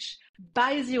Bondi Beach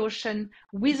by the ocean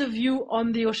with a view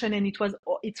on the ocean. And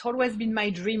it's always been my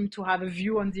dream to have a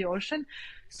view on the ocean.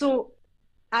 So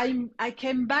I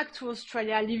came back to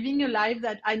Australia living a life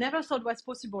that I never thought was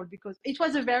possible, because it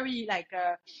was a very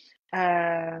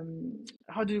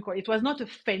how do you call it? It was not a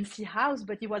fancy house,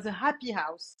 but it was a happy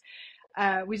house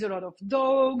with a lot of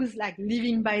dogs, like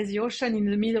living by the ocean in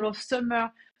the middle of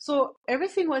summer. So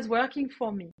everything was working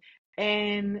for me.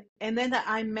 And then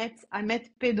I met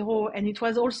Pedro, and it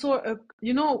was also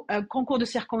a concours de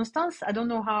circonstances. I don't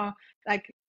know how, like,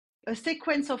 a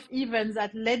sequence of events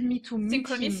that led me to meet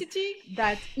Synchronicity?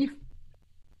 him.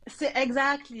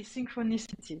 Exactly,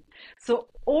 synchronicity. So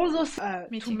all those to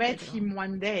meet Pedro. him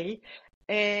one day,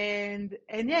 and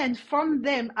from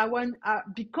them I went,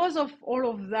 because of all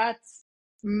of that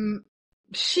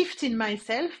shift in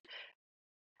myself,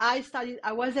 I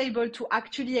was able to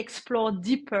actually explore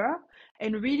deeper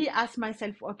and really ask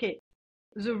myself, okay,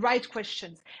 the right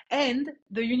questions. And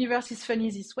the universe is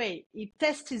funny this way. It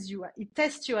tests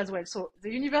you as well. So the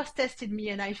universe tested me,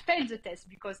 and I failed the test,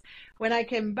 because when I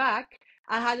came back,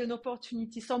 I had an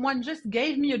opportunity. Someone just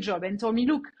gave me a job and told me,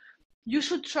 look, you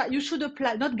should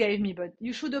apply. Not gave me, but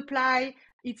you should apply.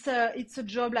 It's a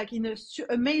job like in an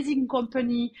amazing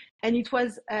company, and it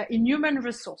was in human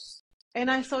resource. And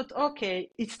I thought, okay,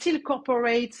 it's still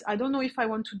corporate. I don't know if I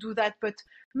want to do that, but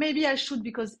maybe I should,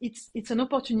 because it's an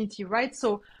opportunity, right?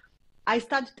 So I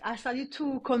started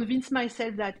to convince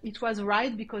myself that it was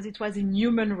right, because it was in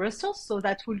human resource, so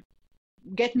that will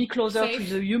get me closer to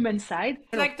the human side.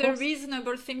 It's like the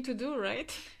reasonable thing to do,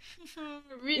 right?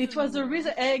 It was a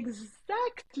reason,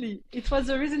 exactly. It was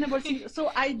a reasonable thing.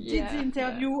 So I did the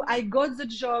interview. Yeah. I got the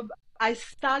job. I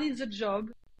started the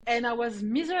job, and I was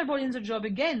miserable in the job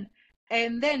again.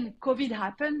 And then COVID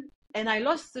happened, and I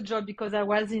lost the job because I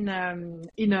was in a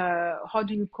how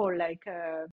do you call, like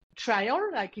a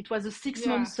trial? Like it was a 6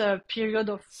 months period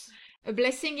of a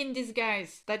blessing in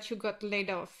disguise that you got laid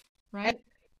off, right?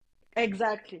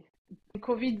 Exactly.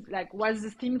 COVID was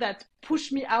the thing that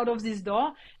pushed me out of this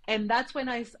door, and that's when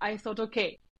I thought,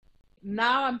 okay,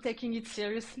 now I'm taking it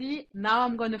seriously. Now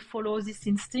I'm going to follow this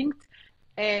instinct,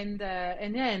 and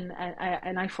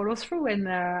I follow through. And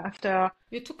after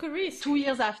you took a risk, 2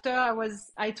 years after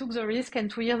I took the risk,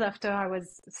 and 2 years after I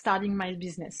was starting my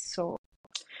business. So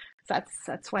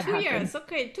that's what happened. 2 years,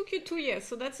 okay. It took you 2 years,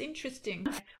 so that's interesting.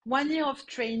 1 year of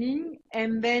training,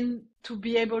 and then to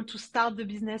be able to start the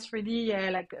business really,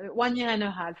 1 year and a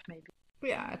half maybe.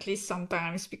 Yeah, at least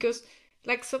sometimes, because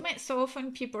like so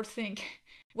often people think,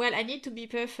 well, I need to be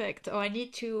perfect, or I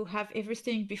need to have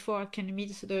everything before I can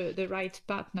meet the right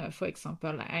partner, for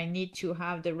example. I need to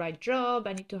have the right job,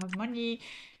 I need to have money,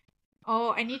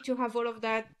 or I need to have all of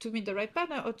that to meet the right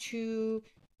partner, or to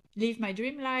live my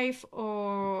dream life,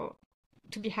 or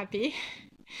to be happy.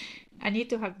 I need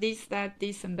to have this, that,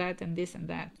 this, and that, and this, and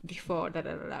that before,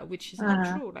 which is not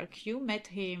true. Like, you met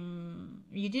him,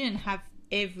 you didn't have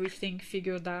everything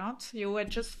figured out. You were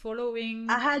just following.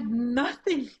 I had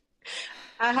nothing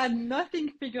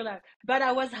figured out, but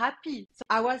I was happy. So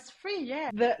I was free.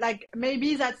 Yeah.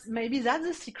 Maybe that's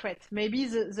the secret. Maybe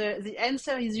the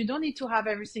answer is, you don't need to have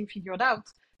everything figured out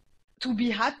to be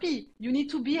happy. You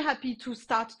need to be happy to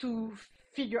start to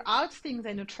figure out things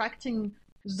and attracting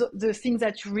the things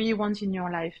that you really want in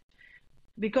your life.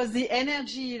 Because the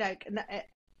energy,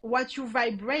 what you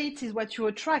vibrate is what you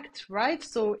attract, right?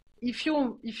 So if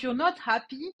you're not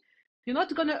happy, you're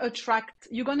gonna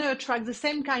attract the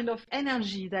same kind of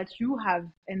energy that you have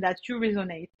and that you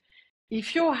resonate.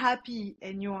 If you're happy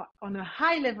and you're on a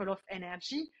high level of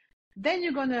energy, then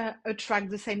you're gonna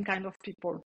attract the same kind of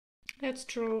people. That's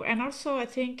true. And also, I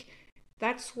think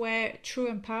that's where true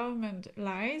empowerment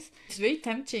lies. It's very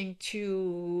tempting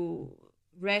to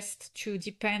to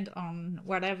depend on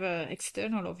whatever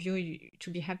external of you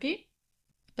to be happy.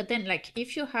 But then,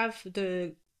 if you have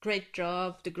the great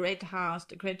job, the great house,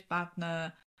 the great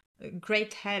partner,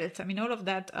 great health, I mean, all of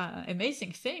that are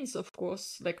amazing things, of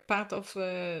course, like part of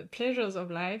pleasures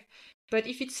of life. But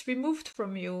if it's removed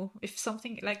from you, if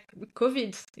something like with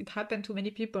COVID, it happened to many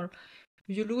people,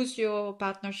 you lose your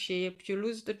partnership, you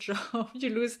lose the job, you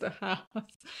lose the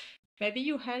house. Maybe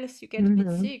your health, you get a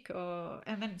bit sick,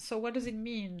 and then so what does it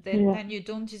mean? Then you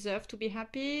don't deserve to be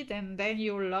happy. Then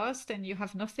you're lost and you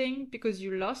have nothing because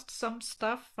you lost some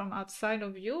stuff from outside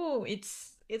of you.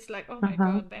 It's like, oh my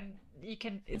God. Then you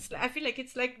can. I feel like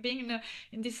it's like being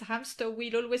in this hamster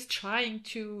wheel, always trying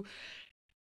to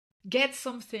get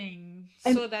something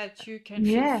And so that you can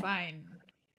feel yeah, fine.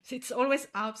 It's always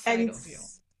and outside of you.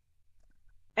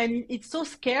 it's so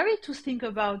scary to think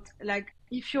about, like,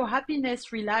 if your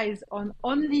happiness relies on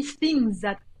only things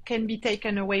that can be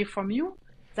taken away from you,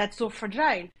 that's so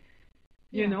fragile.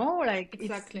 Yeah, Like, it's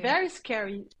exactly. very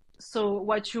scary. So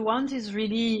what you want is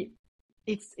really,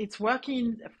 it's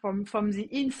working from the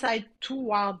inside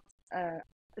toward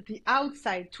the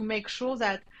outside, to make sure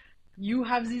that you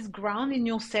have this ground in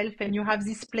yourself and you have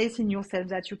this place in yourself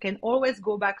that you can always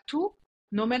go back to,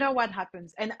 no matter what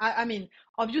happens. And I mean,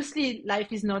 obviously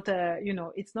life is not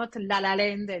it's not a la la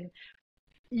land, and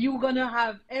you're gonna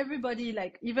have everybody,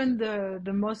 like even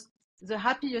the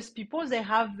happiest people, they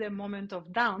have their moment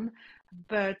of down.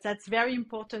 But that's very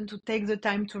important to take the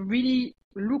time to really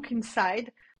look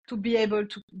inside, to be able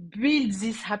to build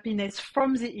this happiness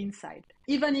from the inside,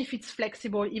 even if it's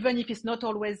flexible, even if it's not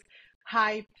always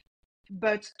hype,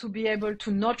 but to be able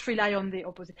to not rely on the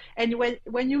opposite. And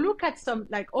when you look at some,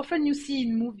 like, often you see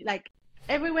in movie, like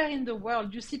everywhere in the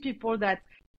world, you see people that,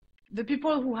 the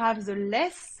people who have the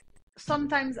less,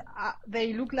 sometimes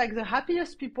they look like the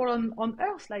happiest people on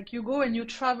earth. Like, you go and you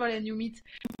travel and you meet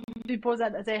people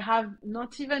that they have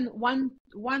not even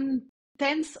one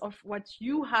tenth of what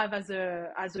you have as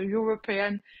a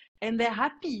European, and they're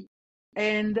happy.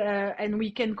 And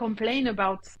we can complain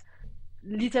about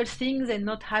little things and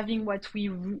not having what we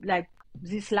like,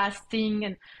 this last thing.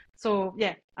 And so,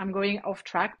 yeah, I'm going off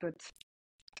track, but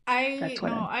that's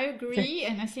what I'm I saying. agree,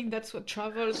 and I think that's what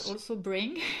travels also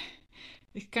bring.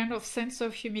 This kind of sense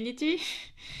of humility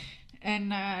and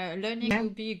learning Yeah, to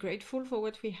be grateful for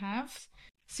what we have.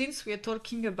 Since we are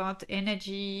talking about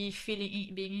energy,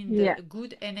 feeling, being in yeah, the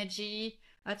good energy,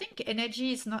 I think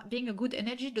energy is not, being a good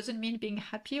energy doesn't mean being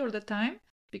happy all the time,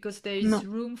 because there is no,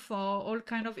 room for all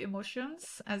kind of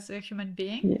emotions as a human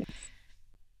being. yes,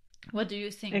 What do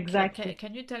you think? exactly.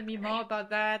 Can you tell me more about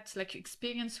that? Like, your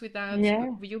experience with that, Yeah,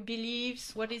 your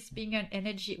beliefs, what is being an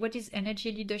energy, what is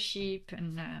energy leadership,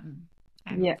 and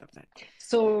all yeah. of that.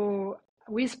 So,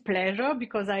 with pleasure,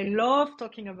 because I love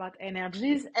talking about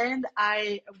energies, and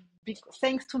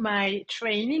thanks to my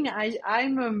training,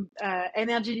 I'm an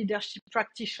energy leadership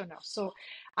practitioner. So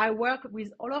I work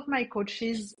with all of my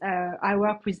coaches. I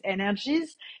work with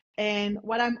energies, and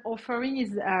what I'm offering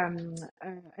is an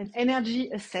energy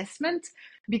assessment,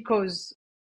 because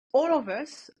all of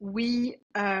us, we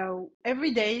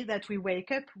every day that we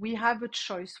wake up, we have a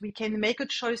choice. We can make a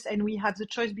choice, and we have the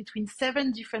choice between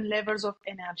 7 different levels of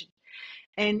energy.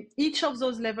 And each of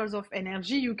those levels of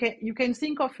energy, you can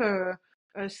think of a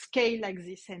scale like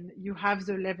this, and you have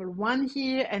the level 1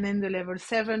 here, and then the level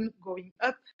 7 going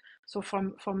up, so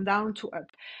from down to up.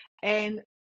 And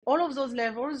all of those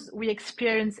levels we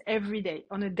experience every day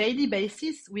on a daily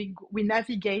basis. We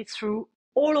navigate through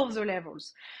all of the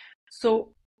levels.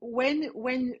 So when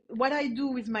what I do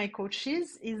with my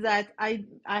coaches is that I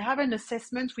have an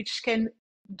assessment which can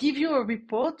give you a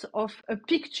report of a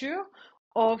picture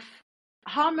of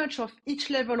how much of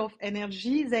each level of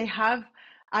energy they have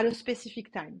at a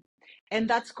specific time. And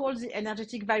that's called the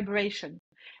energetic vibration.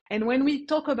 And when we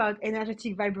talk about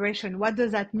energetic vibration, what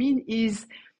does that mean? Is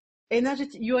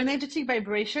your energetic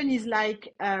vibration is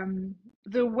like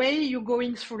the way you're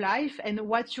going through life and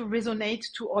what you resonate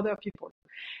to other people.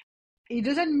 It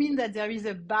doesn't mean that there is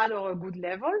a bad or a good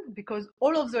level, because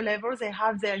all of the levels, they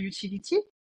have their utility.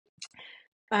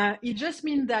 It just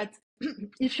means that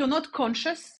if you're not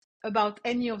conscious about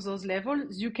any of those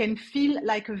levels, you can feel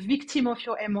like a victim of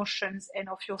your emotions and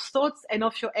of your thoughts and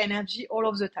of your energy all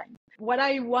of the time. What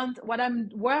I'm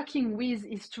working with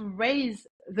is to raise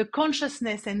the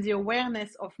consciousness and the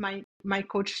awareness of my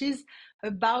coaches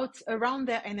around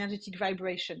their energetic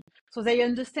vibration, so they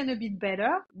understand a bit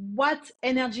better what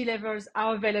energy levels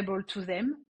are available to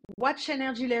them, what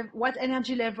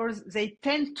energy levels they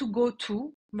tend to go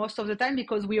to most of the time,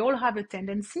 because we all have a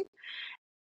tendency,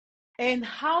 and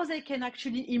how they can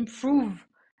actually improve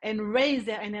and raise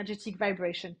their energetic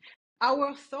vibration.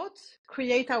 Our thoughts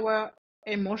create our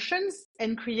emotions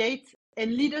and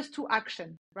lead us to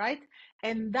action, right?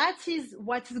 And that is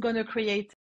what is going to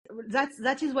create,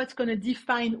 that is what's going to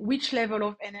define which level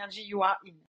of energy you are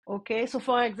in. Okay, so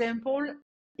for example,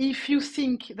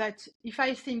 if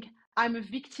I think I'm a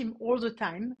victim all the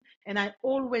time and I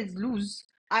always lose,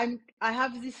 I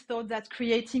have this thought that's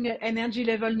creating an energy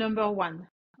level number 1.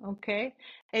 Okay,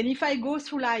 and if I go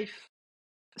through life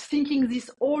thinking this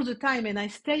all the time and I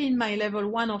stay in my level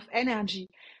 1 of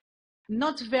energy,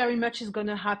 not very much is going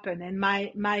to happen, and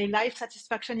my life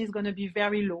satisfaction is going to be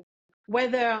very low.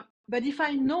 But if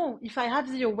I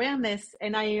have the awareness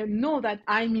and I know that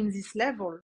I'm in this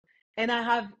level, and I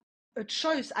have a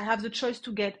choice. I have the choice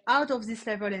to get out of this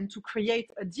level and to create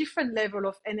a different level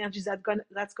of energy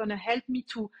that's gonna help me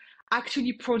to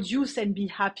actually produce and be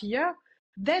happier.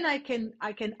 Then I can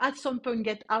at some point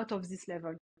get out of this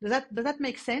level. Does that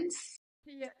make sense?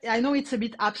 Yes. I know it's a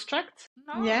bit abstract.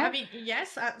 No, Yeah. I mean,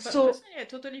 yes, but So personally, I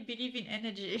totally believe in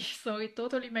energy, so it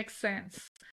totally makes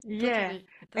sense. yeah, Totally.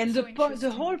 That's and so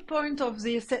the whole interesting. point of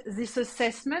this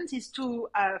assessment is to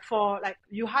for like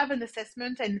you have an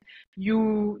assessment and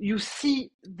you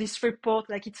see this report,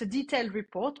 like it's a detailed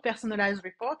report, personalized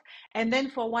report, and then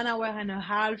for 1.5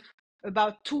 hours,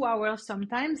 about 2 hours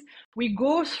sometimes, we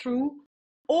go through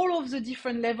all of the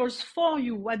different levels for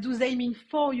you. What do they mean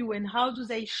for you, and how do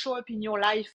they show up in your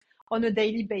life on a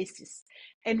daily basis?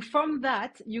 And from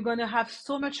that, you're gonna have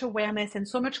so much awareness and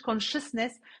so much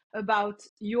consciousness about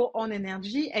your own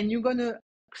energy, and you're going to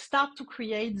start to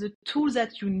create the tools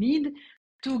that you need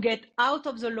to get out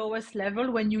of the lowest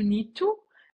level when you need to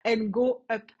and go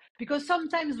up, because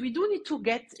sometimes we do need to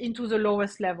get into the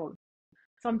lowest level.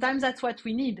 Sometimes that's what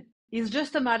we need. It's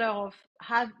just a matter of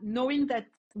knowing that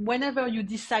whenever you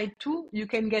decide to, you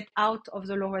can get out of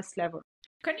the lowest level.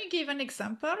 Can you give an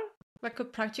example, like a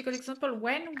practical example,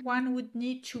 when one would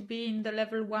need to be in the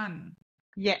level 1?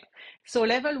 Yeah. So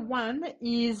level 1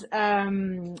 is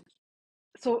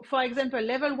so for example,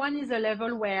 level 1 is a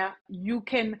level where you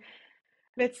can,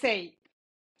 let's say,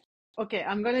 okay,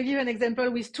 I'm going to give an example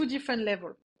with 2 different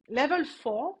levels. Level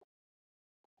 4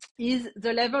 is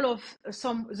the level of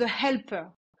the helper.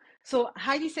 So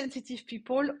highly sensitive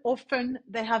people, often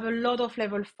they have a lot of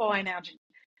level 4 energy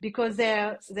because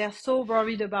they're so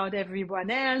worried about everyone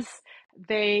else.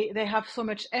 They have so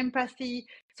much empathy,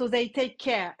 so they take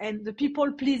care, and the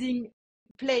people pleasing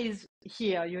plays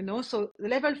here, So the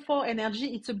level 4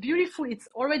 energy, it's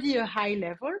already a high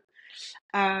level.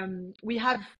 We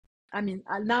have,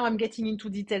 now I'm getting into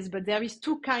details, but there is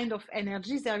 2 kinds of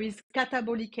energies. There is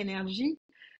catabolic energy,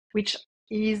 which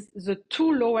is the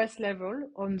 2 lowest level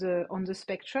on the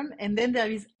spectrum, and then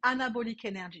there is anabolic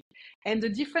energy. And the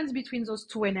difference between those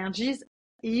 2 energies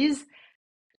is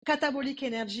catabolic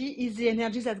energy is the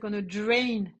energy that's going to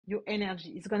drain your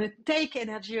energy. It's going to take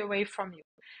energy away from you.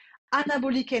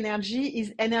 Anabolic energy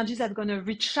is energy that's going to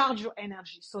recharge your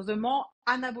energy. So the more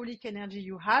anabolic energy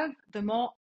you have, the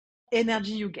more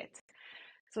energy you get.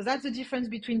 So that's the difference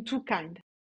between 2 kinds.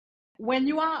 When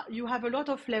you have a lot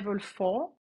of level 4,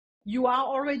 you are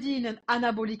already in an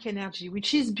anabolic energy,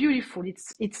 which is beautiful.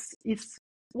 It's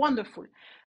wonderful.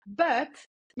 But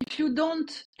if you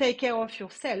don't take care of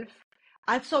yourself,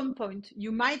 at some point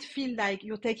you might feel like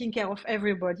you're taking care of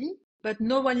everybody, but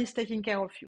no one is taking care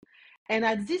of you. And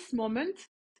at this moment,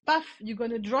 paf, you're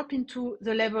going to drop into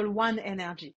the level 1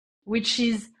 energy, which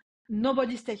is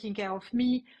nobody's taking care of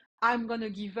me. I'm going to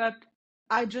give up.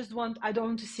 I don't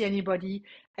want to see anybody.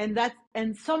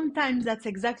 And sometimes that's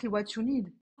exactly what you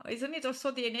need. Isn't it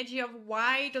also the energy of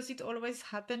why does it always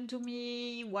happen to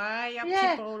me? Why are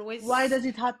Yeah. people always... Why does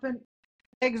it happen?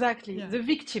 Exactly. Yeah. The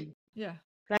victim. Yeah.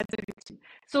 That's the victim.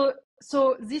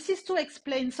 So this is to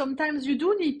explain sometimes you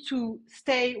do need to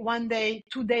stay 1 day,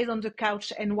 2 days on the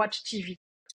couch and watch TV.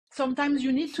 Sometimes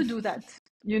you need to do that,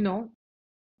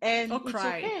 and Or it's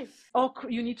cry. okay. Or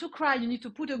you need to cry. You need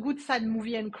to put a good sad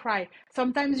movie and cry.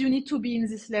 Sometimes you need to be in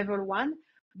this level 1.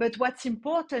 But what's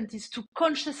important is to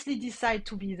consciously decide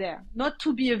to be there, not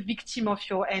to be a victim of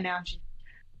your energy,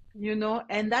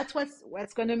 and that's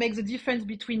what's going to make the difference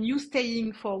between you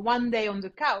staying for 1 day on the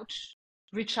couch,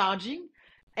 recharging,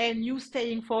 and you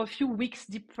staying for a few weeks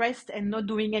depressed and not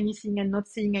doing anything and not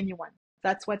seeing anyone.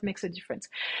 That's what makes a difference.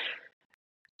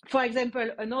 For example,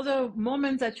 another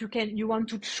moment that you want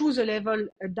to choose a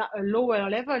lower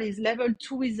level is level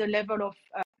 2 is a level of,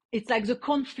 it's like the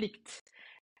conflict.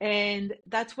 And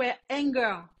that's where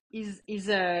anger is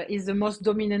the most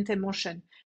dominant emotion.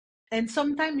 And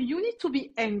sometimes you need to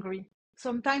be angry.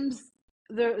 Sometimes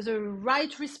the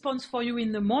right response for you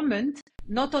in the moment,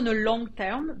 not on a long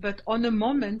term, but on a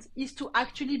moment, is to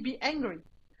actually be angry.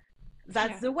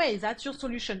 That's the way. That's your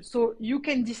solution. So you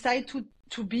can decide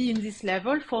to be in this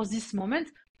level for this moment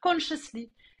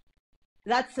consciously.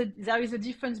 There is a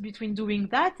difference between doing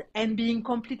that and being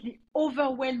completely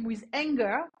overwhelmed with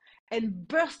anger and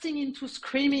bursting into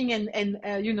screaming and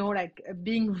like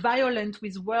being violent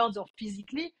with words or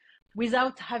physically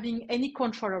without having any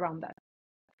control around that.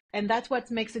 And that's what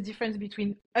makes the difference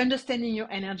between understanding your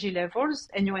energy levels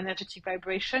and your energetic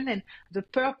vibration and the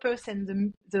purpose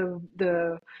and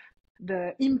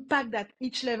the impact that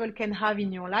each level can have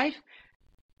in your life,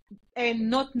 and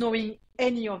not knowing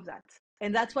any of that.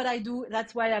 And that's what I do.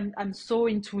 That's why I'm so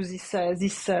into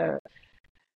this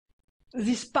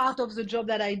this part of the job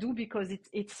that I do because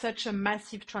it's such a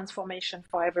massive transformation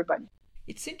for everybody.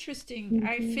 It's interesting.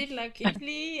 I feel like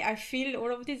Italy, I feel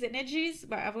all of these energies,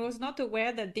 but I was not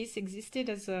aware that this existed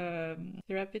as a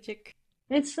therapeutic.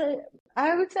 It's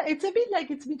I would say it's a bit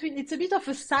like it's a bit of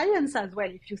a science as well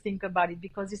if you think about it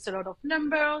because it's a lot of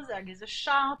numbers, there is a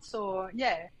chart, so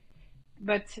yeah.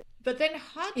 But then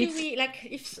how do it's we, like,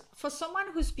 if for someone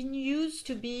who is used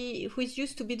to be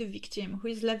the victim, who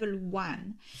is level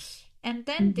 1, and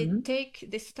then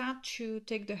they start to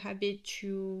take the habit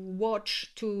to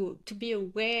watch, to be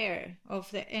aware of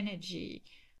the energy,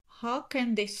 how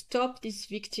can they stop this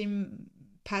victim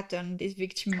pattern, this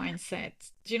victim mindset?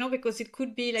 Because it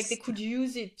could be like they could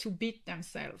use it to beat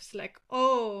themselves, like,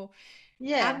 oh,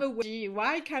 yeah. I'm aware.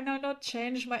 Why can I not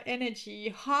change my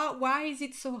energy? Why is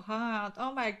it so hard?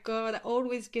 Oh my God, I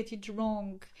always get it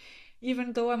wrong.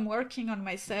 Even though I'm working on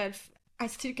myself, I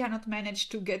still cannot manage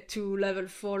to get to level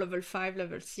 4, level 5,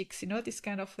 level 6, this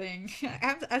kind of thing.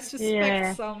 I suspect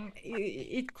Yeah.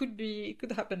 it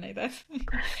could happen like that.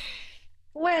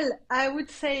 Well, I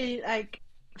would say, like,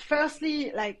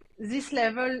 firstly, like this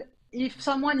level, if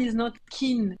someone is not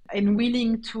keen and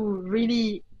willing to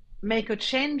really make a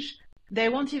change, they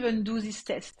won't even do this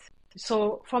test.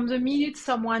 So from the minute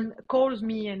someone calls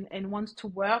me and wants to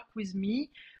work with me,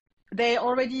 they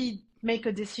already make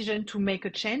a decision to make a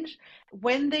change.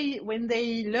 When they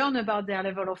learn about their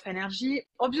level of energy,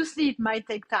 obviously it might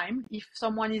take time. If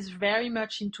someone is very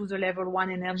much into the level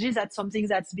 1 energy, that's something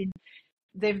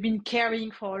they've been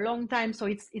carrying for a long time, so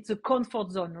it's a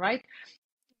comfort zone, right?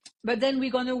 But then we're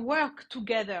going to work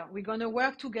together,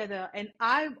 and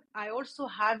I also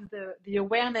have the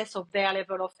awareness of their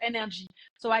level of energy,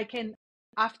 so I can,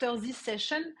 after this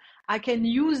session, I can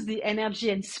use the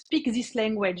energy and speak this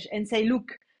language and say,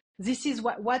 look, this is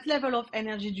what level of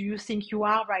energy do you think you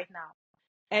are right now?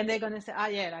 And they're going to say,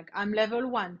 yeah, like I'm level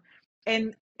 1.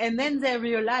 And then they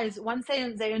realize, once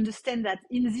they understand that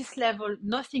in this level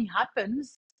nothing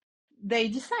happens, they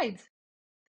decide,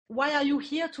 why are you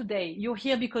here today? You're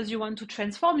here because you want to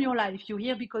transform your life. You're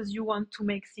here because you want to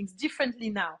make things differently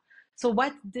now. So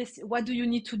what do you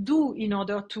need to do in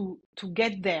order to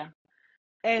get there?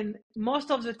 And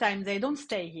most of the time they don't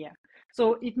stay here.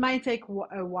 So it might take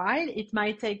a while, it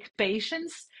might take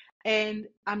patience, and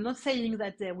I'm not saying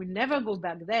that they will never go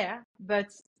back there, but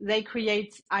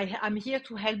I'm here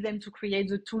to help them to create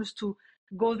the tools to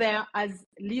go there as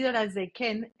little as they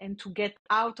can and to get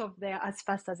out of there as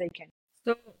fast as they can.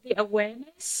 So the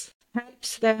awareness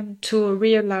helps them to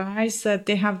realize that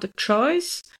they have the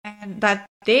choice and that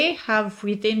they have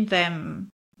within them,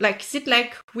 like, is it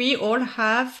like we all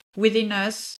have within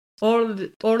us all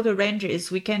the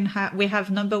ranges? We have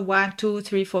number 1, 2,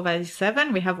 3, 4, 5,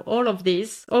 7. We have all of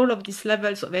these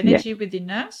levels of energy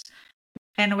within us,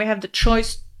 and we have the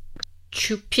choice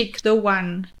to pick the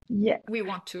one we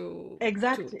want to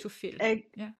feel.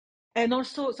 And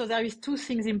also, so there is 2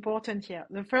 things important here.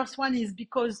 The first one is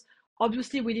because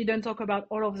obviously we didn't talk about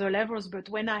all of the levels, but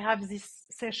when I have this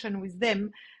session with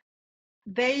them,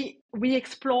 we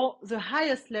explore the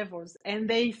highest levels, and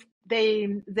they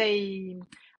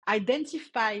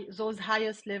identify those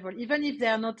highest levels. Even if they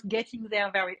are not getting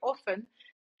there very often,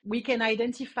 we can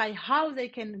identify how they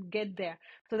can get there.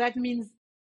 So that means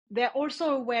they're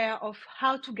also aware of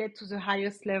how to get to the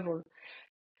highest level.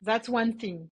 That's one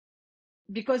thing,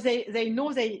 because they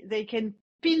know they can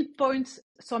pinpoint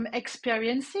some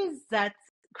experiences that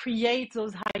create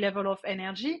those high level of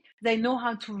energy. They know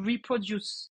how to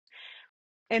reproduce.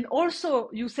 And also,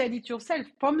 you said it yourself,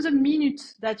 from the minute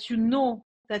that you know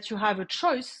that you have a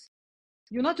choice,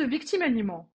 you're not a victim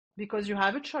anymore because you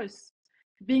have a choice.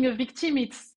 Being a victim,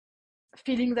 it's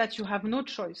feeling that you have no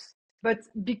choice. But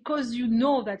because you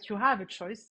know that you have a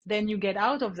choice, then you get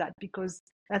out of that because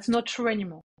that's not true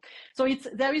anymore. So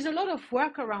there is a lot of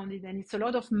work around it, and it's a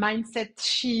lot of mindset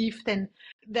shift, and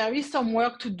there is some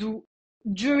work to do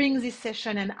during this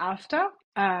session and after.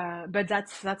 But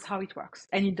that's how it works,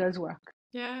 and it does work.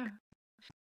 Yeah.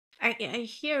 I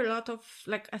hear a lot of,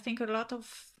 like, I think a lot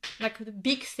of, like, the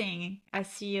big thing I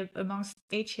see amongst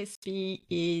HSP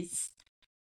is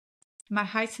my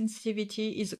high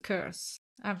sensitivity is a curse.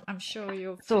 I'm sure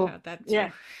you've heard that too.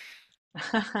 Yeah.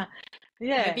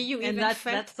 Yeah. Maybe you even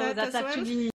felt that as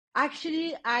well?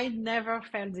 Actually, I never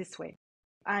felt this way.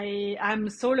 I'm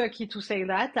so lucky to say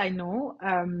that, I know,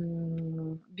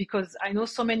 because I know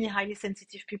so many highly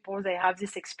sensitive people, they have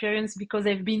this experience because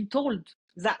they've been told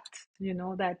that,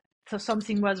 that so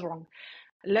something was wrong.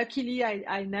 Luckily,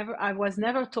 I was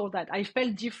never told that. I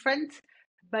felt different,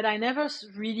 but I never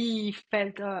really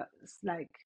felt like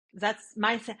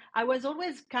I was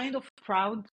always kind of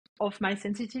proud of my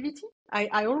sensitivity.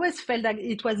 I always felt like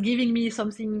it was giving me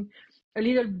something, a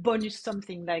little bonus,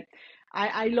 something like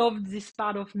I loved this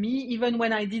part of me, even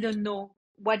when I didn't know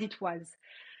what it was.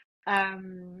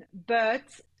 But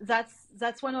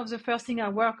that's one of the first thing I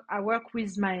work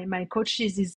with my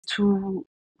coaches is to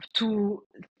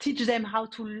teach them how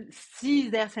to see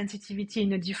their sensitivity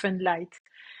in a different light.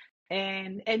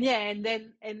 And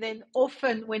then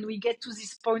often when we get to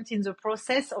this point in the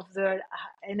process of the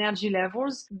energy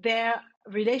levels, their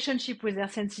relationship with their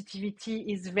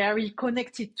sensitivity is very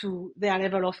connected to their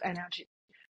level of energy,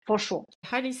 for sure.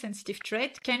 Highly sensitive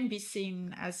trait can be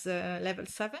seen as level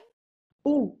 7.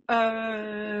 Oh,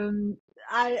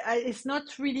 it's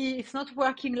not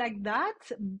working like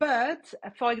that. But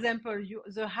for example,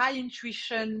 the high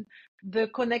intuition, the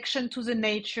connection to the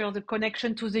nature, the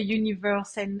connection to the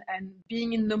universe, and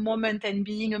being in the moment and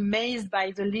being amazed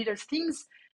by the little things,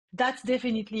 that's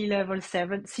definitely level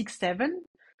 7, 6, 7.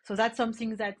 So that's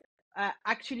something that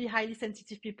actually highly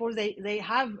sensitive people, they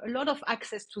have a lot of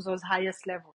access to those highest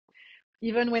levels.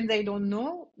 Even when they don't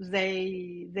know,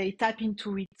 they tap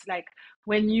into it. Like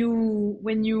when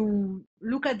you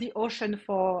look at the ocean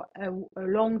for a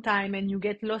long time and you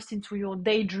get lost into your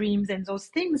daydreams and those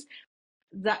things,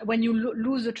 that when you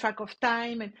lose the track of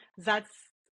time, and that's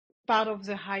part of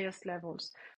the highest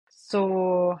levels.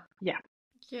 So yeah.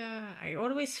 I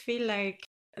always feel like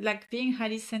being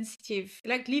highly sensitive,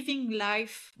 like living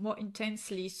life more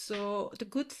intensely. So the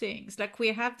good things, like we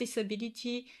have this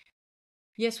ability.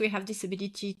 Yes, we have this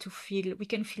ability to feel, we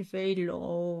can feel very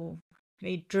low,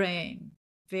 very drained,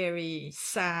 very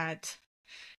sad,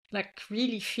 like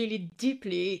really feel it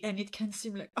deeply, and it can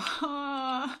seem like,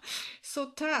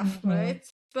 so tough, right?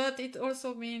 But it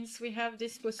also means we have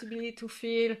this possibility to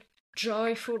feel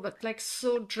joyful, but like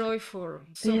so joyful,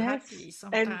 so happy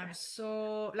sometimes.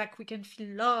 So like we can feel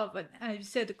love, and as you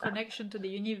said, the connection to the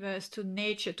universe, to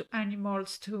nature, to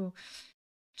animals, to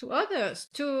others,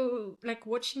 to like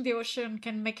watching the ocean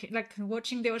can make, like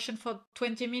watching the ocean for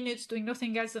 20 minutes, doing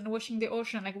nothing else than watching the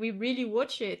ocean, like we really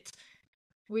watch it,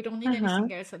 we don't need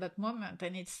anything else at that moment,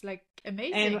 and it's like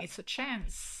amazing. It's a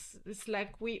chance. It's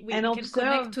like we can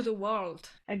connect to the world.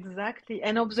 Exactly.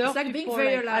 And observe it's like people, being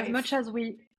very like, alive. as much as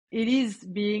it is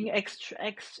being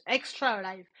extra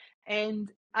alive,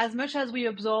 and as much as we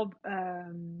absorb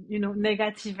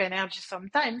negative energy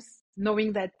sometimes,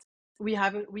 knowing that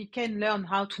we can learn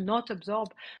how to not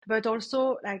absorb, but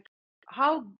also like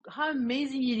how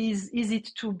amazing is it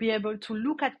to be able to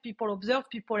look at people, observe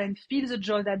people, and feel the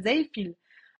joy that they feel,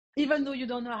 even though you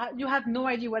don't know you have no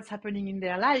idea what's happening in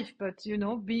their life, but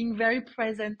being very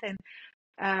present. And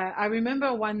I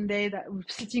remember one day that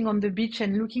sitting on the beach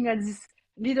and looking at this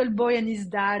little boy and his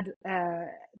dad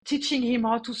teaching him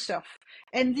how to surf.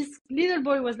 And this little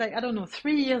boy was like, I don't know,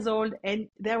 3 years old, and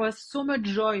there was so much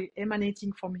joy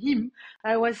emanating from him.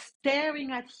 I was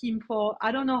staring at him for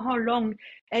I don't know how long,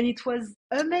 and it was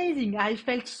amazing. I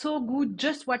felt so good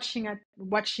just watching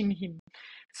him.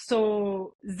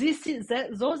 So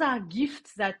those are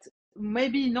gifts that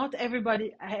maybe not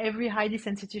every highly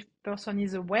sensitive person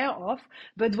is aware of,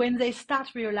 but when they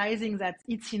start realizing that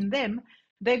it's in them,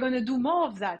 they're going to do more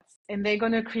of that, and they're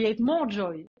going to create more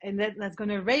joy, and that's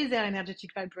going to raise their energetic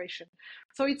vibration.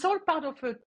 So it's all part of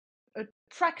a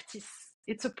practice.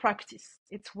 It's a practice.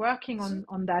 It's working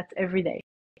on that every day.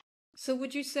 So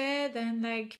would you say then,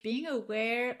 like, being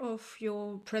aware of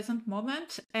your present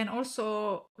moment, and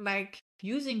also like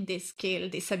using this skill,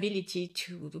 this ability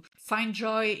to find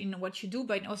joy in what you do,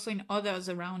 but also in others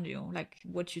around you, like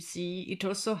what you see, it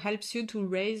also helps you to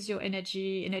raise your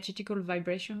energetical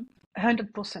vibration?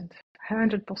 100%.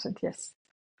 Yes.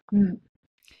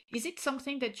 Is it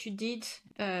something that you did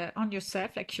on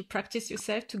yourself, like you practice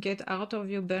yourself to get out of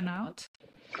your burnout?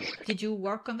 Did you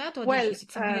work on that, or is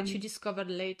it something that you discovered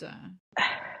later?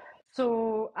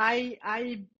 So I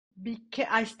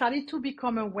started to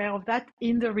become aware of that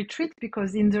in the retreat,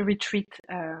 because in the retreat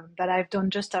that I've done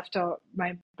just after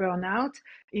my burnout,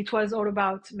 it was all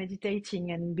about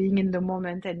meditating and being in the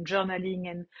moment and journaling,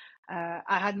 and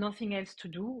I had nothing else to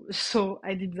do, so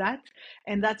I did that.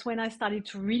 And that's when I started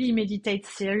to really meditate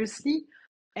seriously.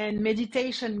 And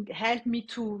meditation helped me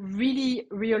to really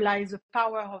realize the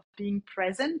power of being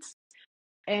present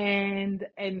and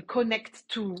connect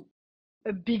to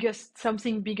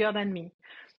something bigger than me.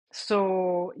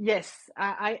 So yes,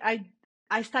 I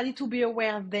started to be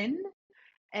aware then,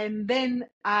 and then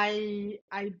I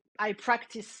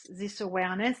practice this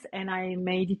awareness, and I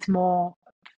made it more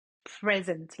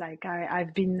present. Like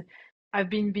I've been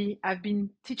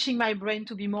teaching my brain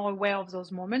to be more aware of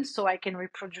those moments, so I can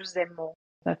reproduce them more.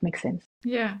 That makes sense.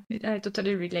 Yeah, I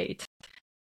totally relate.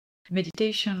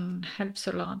 Meditation helps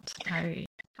a lot.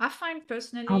 I find Oh my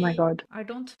personally, God. I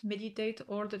don't meditate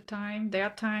all the time. There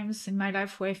are times in my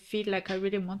life where I feel like I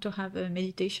really want to have a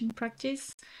meditation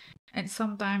practice. And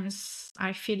sometimes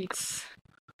I feel it's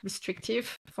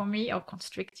restrictive for me or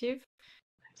constrictive,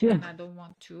 Yeah, and I don't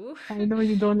want to. I know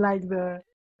you don't like the,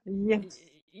 yes,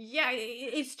 Yeah,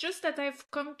 it's just that I've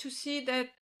come to see that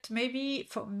maybe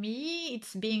for me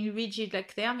it's being rigid.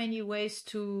 Like there are many ways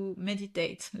to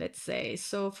meditate, let's say.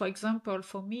 So, for example,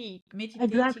 for me, meditating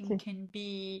exactly. can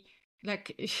be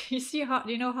like you see how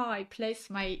you know how I place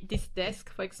my this desk,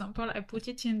 for example, I put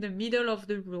it in the middle of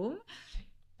the room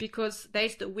because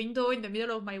there's the window in the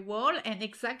middle of my wall, and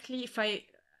exactly if I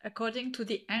according to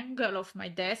the angle of my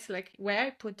desk, like where I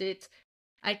put it,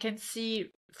 I can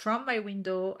see from my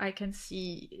window, I can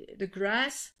see the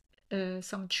grass,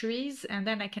 some trees, and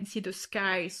then I can see the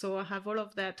sky. So I have all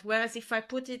of that. Whereas if I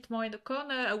put it more in the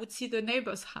corner, I would see the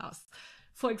neighbor's house,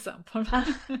 for example. So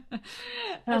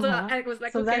Uh-huh. I was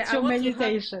like, So okay, that's I your want to have.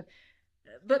 meditation.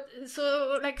 But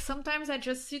so, like, sometimes I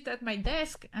just sit at my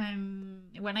desk, and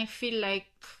when I feel like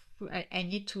I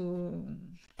need to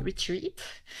retreat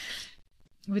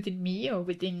within me or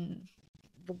within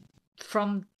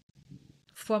from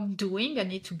doing, I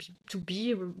need to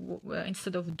be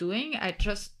instead of doing. I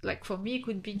just like for me it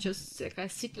could be just like I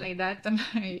sit like that and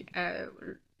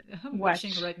I'm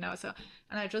watching Watch. right now, so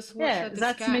and I just watch Yeah, at the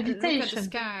that's sky, look at the meditation.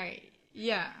 sky.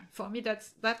 Yeah, for me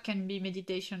that can be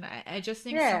meditation. I just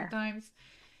think Yeah. sometimes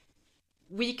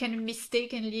we can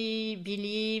mistakenly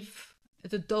believe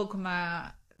the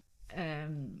dogma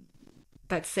um,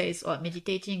 that says, "Oh,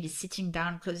 meditating is sitting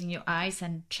down, closing your eyes,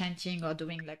 and chanting or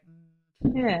doing like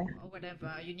Yeah. or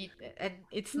whatever you need." And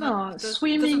it's not. No, It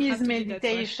swimming doesn't is have to be that way.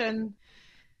 meditation.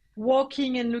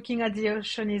 Walking and looking at the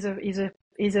ocean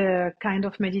is a kind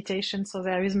of meditation. So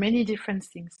there is many different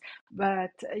things.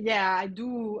 But yeah,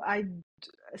 I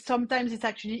sometimes it's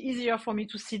actually easier for me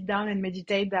to sit down and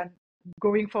meditate than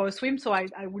going for a swim. So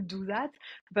I would do that.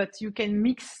 But you can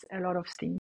mix a lot of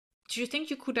things. Do you think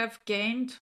you could have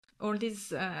gained all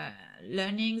these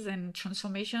learnings and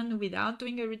transformation without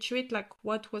doing a retreat? Like,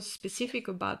 what was specific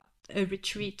about a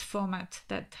retreat format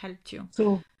that helped you?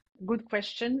 So good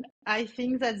question. I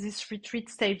think that this retreat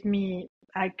saved me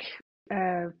like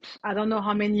uh, I don't know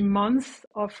how many months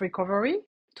of recovery,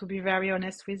 to be very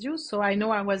honest with you. So I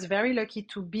know I was very lucky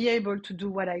to be able to do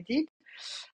what I did.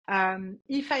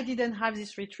 If I didn't have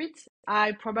this retreat,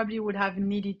 I probably would have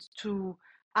needed to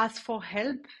ask for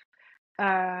help,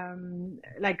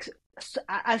 like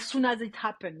as soon as it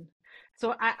happened.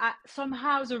 So I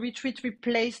somehow the retreat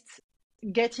replaced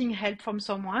getting help from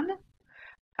someone.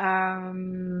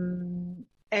 And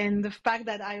the fact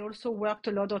that I also worked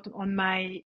a lot on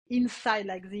my inside,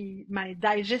 like my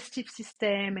digestive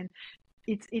system, and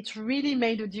it really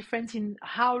made a difference in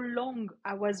how long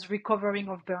I was recovering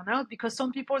of burnout. Because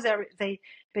some people they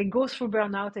go through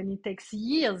burnout and it takes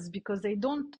years because they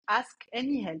don't ask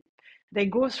any help. They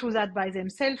go through that by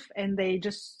themselves and they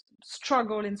just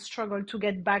struggle and struggle to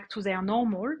get back to their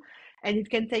normal, and it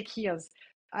can take years.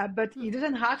 But it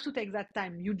doesn't have to take that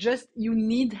time. You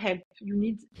need help. You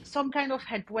need some kind of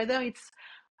help, whether it's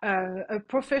a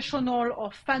professional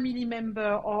or family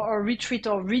member or a retreat.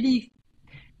 Or really,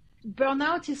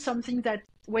 burnout is something that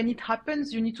when it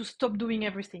happens, you need to stop doing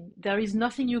everything. There is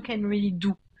nothing you can really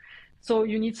do. So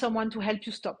you need someone to help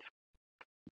you stop.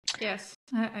 Yes,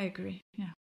 I agree.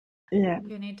 Yeah. Yeah.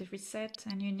 You need a reset,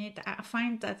 and you need. I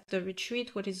find that the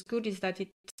retreat, what is good is that it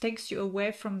takes you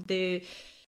away from the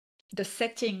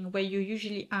setting where you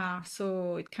usually are.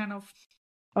 So it kind of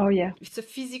Oh yeah. it's a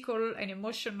physical and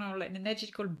emotional and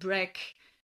energetical break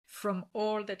from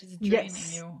all that is draining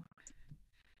Yes. you.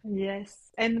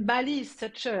 Yes. And Bali is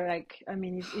such a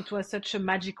it was such a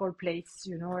magical place,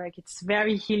 like it's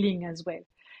very healing as well.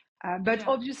 But Yeah.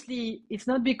 obviously, it's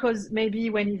not because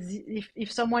maybe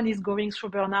if someone is going through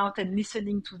burnout and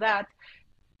listening to that,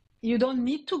 you don't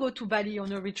need to go to Bali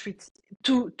on a retreat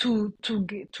to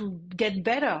get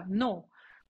better. No,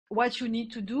 what you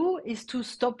need to do is to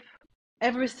stop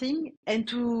everything and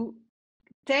to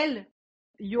tell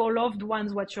your loved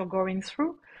ones what you're going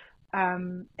through,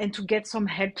 and to get some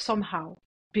help somehow,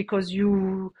 because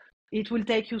it will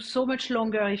take you so much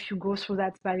longer if you go through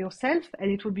that by yourself,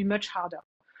 and it will be much harder.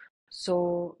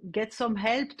 So get some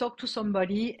help, talk to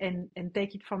somebody, and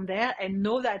take it from there, and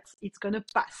know that it's going to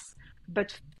pass.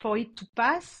 But for it to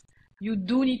pass, you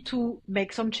do need to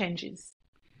make some changes.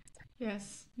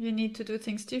 Yes, you need to do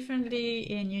things differently,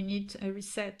 and you need a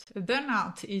reset. A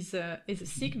burnout is a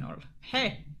signal.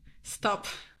 Hey, stop.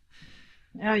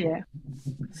 Oh, yeah.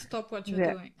 Stop what you're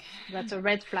Yeah. doing. That's a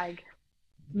red flag.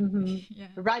 Mm-hmm. Yeah.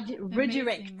 Redirect.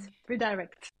 Amazing.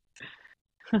 Redirect.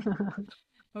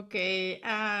 Okay.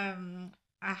 I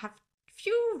have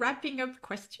few wrapping up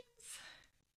questions.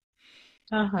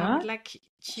 I Uh-huh. would like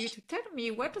you to tell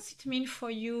me, what does it mean for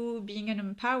you being an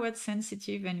empowered,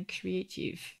 sensitive, and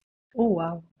creative? Oh,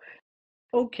 wow.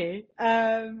 Okay.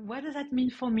 What does that mean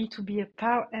for me to be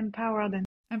empowered and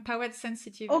Empowered,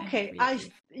 sensitive, and okay,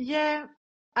 creative. yeah,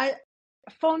 I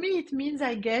for me it means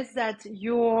I guess that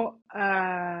you're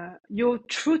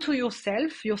true to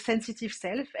yourself, your sensitive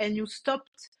self, and you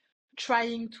stopped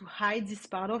trying to hide this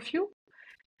part of you,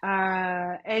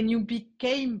 and you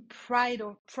became proud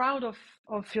of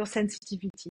your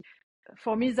sensitivity.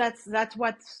 For me, that's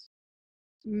what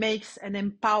makes an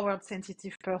empowered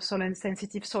sensitive person and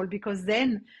sensitive soul, because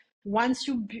then once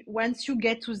you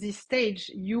get to this stage,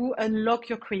 you unlock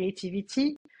your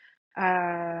creativity,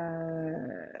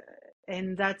 and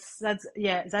that's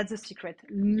yeah, that's the secret.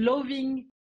 Loving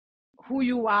who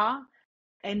you are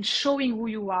and showing who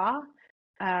you are,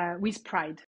 with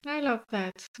pride. I love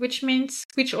that. Which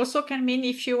also can mean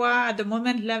if you are at the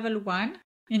moment level 1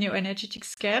 in your energetic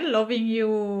scale, loving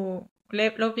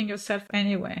yourself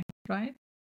anyway, right?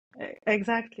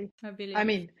 Exactly. I I believe.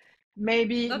 mean,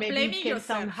 maybe Not it blaming can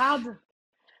sound yourself. hard.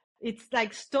 It's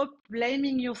like stop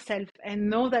blaming yourself and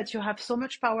know that you have so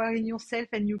much power in yourself,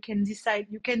 and you can decide,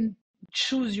 you can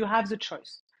choose, you have the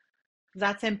choice.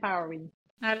 That's empowering.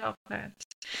 I love that.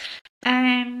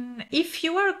 And if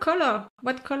you were a color,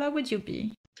 what color would you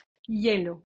be?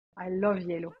 Yellow. I love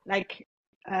yellow. Like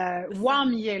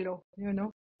warm Same. yellow, you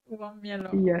know? Warm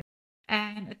yellow. Yeah.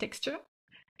 And a texture?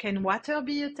 Can water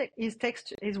be is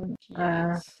texture is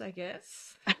Yes, I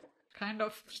guess. Kind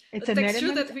of a it's an texture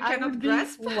element? that we I cannot would be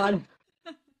grasp. one.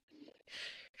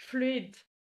 Fluid.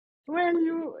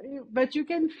 Well, but you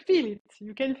can feel it.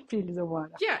 You can feel the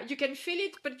water. Yeah, you can feel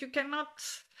it, but you cannot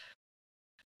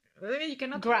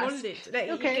hold Grasp. it. Like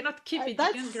you Okay, cannot keep it. You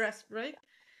cannot that's grasp, right?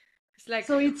 It's like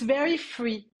so it's very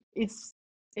free. It's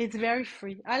very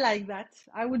free. I like that.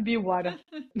 I would be water.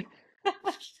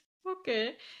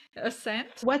 okay, a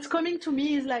scent. What's coming to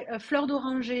me is like a fleur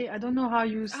d'oranger. I don't know how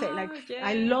you say. Like Oh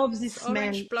I love this yes, smell.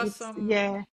 orange It's blossom.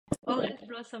 yeah, orange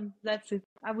blossom. That's it.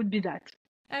 I would be that.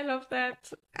 I love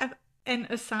that. And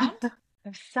a sound.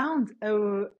 A sound,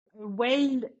 a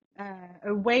whale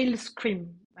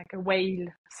scream, like a whale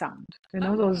sound. You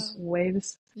know those Ah,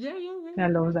 whales? yeah, yeah, I yeah.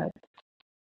 love that.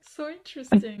 So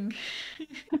interesting.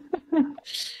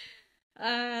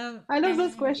 I love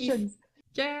those And if questions.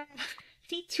 yeah,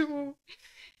 me too.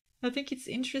 I think it's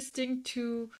interesting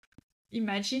to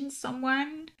imagine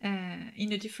someone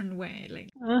in a different way, like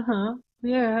Uh-huh.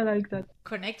 Yeah, I like that.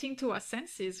 connecting to our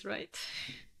senses, right?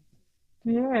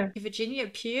 Yeah. If a genie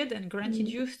appeared and granted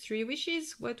Mm. you 3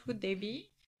 wishes, what would they be?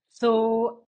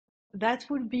 So that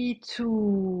would be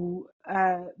to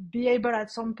be able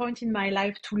at some point in my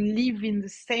life to live in the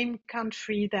same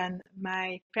country than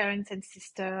my parents and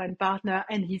sister and partner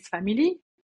and his family.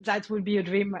 That would be a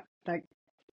dream. Like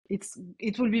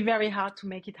it will be very hard to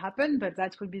make it happen, but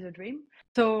that would be the dream.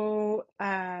 So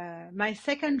my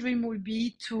second dream will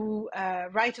be to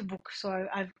write a book. So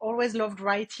I've always loved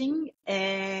writing,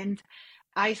 and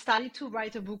I started to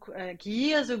write a book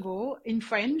years ago in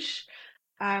French.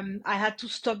 I had to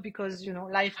stop because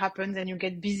life happens and you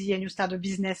get busy and you start a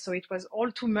business, so it was all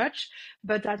too much.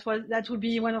 But that would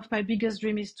be one of my biggest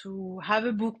dreams, is to have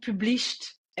a book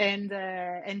published and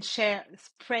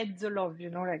spread the love.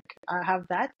 Like I have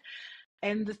that.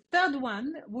 And the third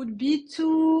one would be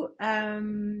to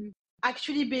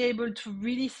actually be able to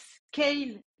really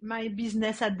scale my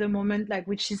business at the moment, like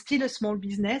which is still a small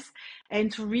business,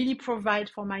 and to really provide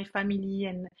for my family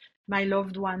and my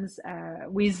loved ones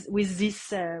with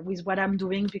what I'm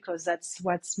doing, because that's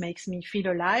what makes me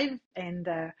feel alive. And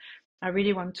I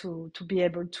really want to be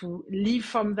able to live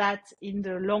from that in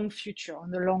the long future, on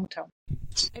the long term.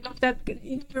 I love that.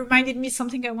 It reminded me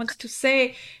something I wanted to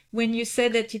say when you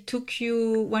said that it took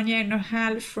you 1.5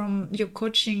 years from your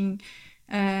coaching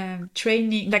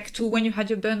training, like to when you had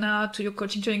your burnout to your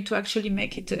coaching training to actually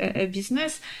make it a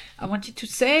business. I wanted to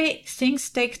say things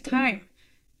take time.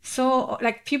 So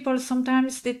like people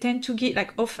sometimes they tend to give,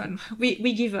 like often we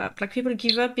give up. Like people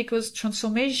give up because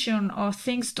transformation or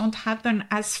things don't happen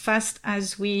as fast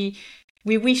as we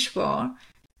wish for.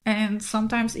 And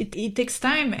sometimes it takes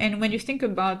time. And when you think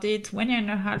about it,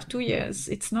 1.5 years, 2 years,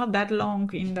 it's not that long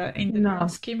in the grand No.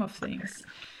 scheme of things.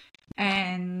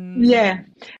 And Yeah.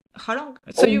 how long?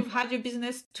 So you've had your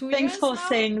business 2 Thanks years for now?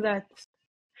 saying that.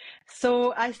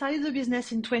 So I started the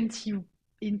business in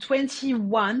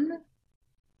 21,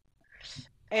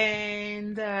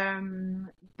 and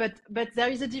but there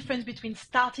is a difference between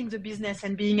starting the business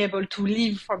and being able to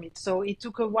live from it. So it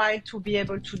took a while to be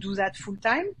able to do that full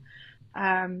time.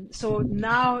 So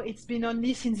now it's been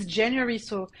only since January.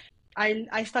 So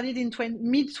I started in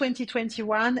mid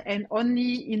 2021, and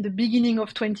only in the beginning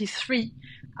of 23,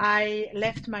 I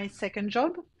left my second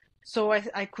job. So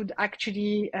I could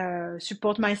actually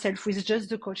support myself with just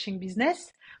the coaching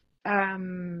business.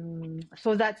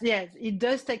 So that, yes, it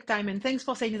does take time. And thanks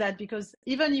for saying that, because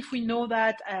even if we know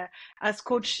that as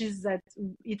coaches, that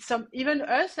it's even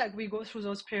us, like we go through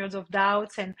those periods of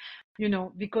doubts, and,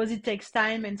 because it takes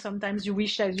time, and sometimes you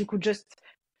wish that you could just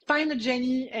find a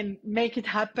journey and make it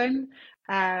happen.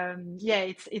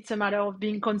 It's a matter of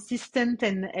being consistent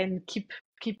and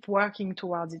keep working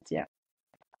towards it. Yeah,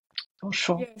 for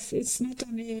sure. Yes, it's not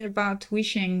only about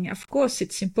wishing. Of course,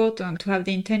 it's important to have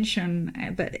the intention,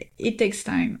 but it takes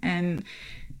time, and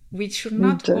we should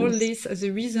not hold this as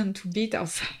a reason to beat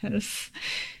ourselves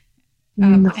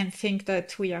No. and think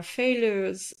that we are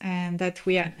failures and that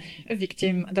we are a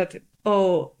victim, that,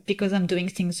 because I'm doing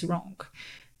things wrong.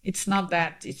 It's not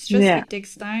that. It's just it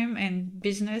takes time, and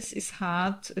business is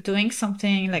hard. Doing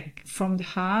something like from the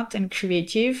heart and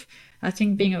creative. I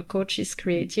think being a coach is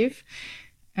creative.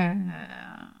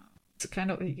 It's kind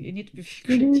of, you need to be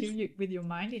creative with your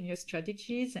mind and your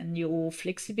strategies and your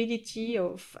flexibility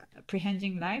of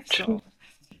apprehending life. True. So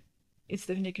it's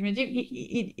definitely creative.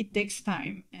 It takes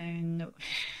time,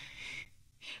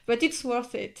 but it's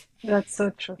worth it. That's so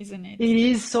true, isn't it? It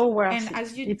is so worth and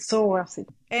it. It's so worth it.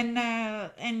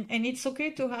 And it's okay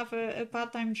to have a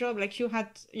part-time job. Like you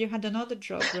had another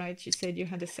job, right? You said you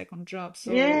had a second job,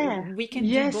 so we can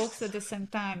do both at the same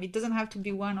time. It doesn't have to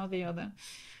be one or the other.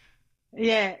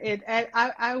 Yeah,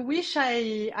 I wish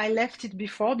I left it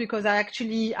before, because I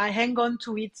hang on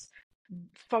to it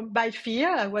by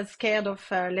fear. I was scared of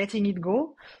letting it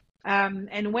go.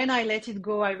 And when I let it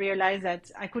go, I realized that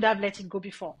I could have let it go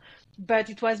before, but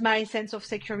it was my sense of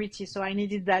security. So I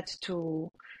needed that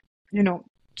to, and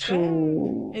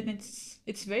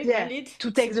it's very valid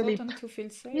to take the leap. To feel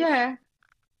safe. Yeah.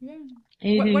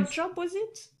 What job was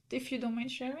it, if you don't mind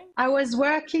sharing? I was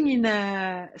working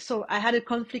so I had a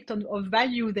conflict of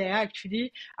value there,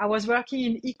 actually. I was working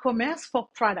in e-commerce for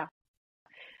Prada,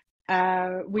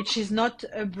 which is not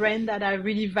a brand that I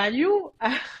really value.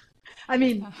 I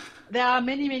mean, there are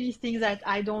many, many things that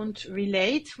I don't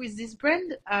relate with this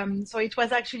brand. So it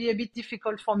was actually a bit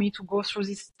difficult for me to go through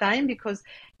this time, because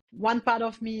one part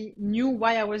of me knew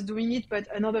why I was doing it, but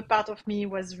another part of me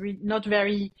was not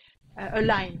very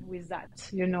aligned with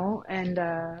that, and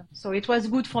so it was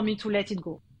good for me to let it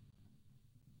go.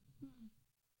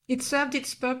 It served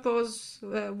its purpose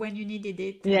when you needed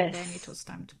it, and then it was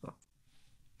time to go.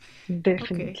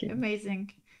 Definitely. Okay,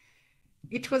 amazing.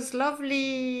 It was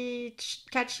lovely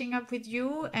catching up with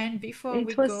you. And before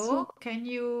we go, can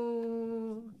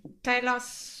you tell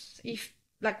us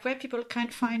where people can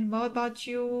find more about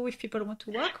you, if people want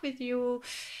to work with you,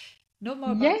 know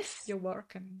more about your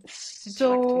work and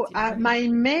so my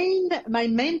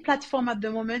main platform at the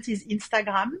moment is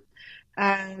Instagram.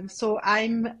 So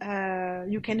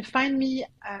you can find me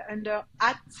under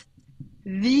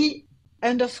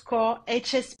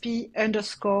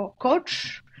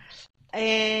 @the_HSP_coach.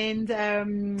 And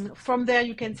from there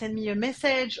you can send me a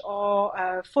message,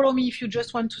 or follow me if you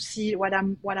just want to see what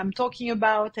I'm talking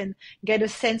about and get a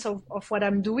sense of what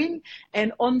I'm doing.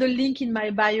 And on the link in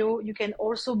my bio, you can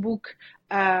also book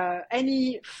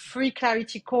any free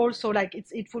clarity call. So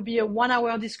it would be a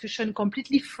 1-hour discussion,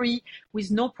 completely free,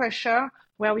 with no pressure,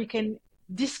 where we can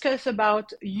discuss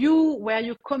about you, where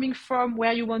you're coming from,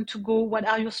 where you want to go, what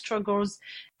are your struggles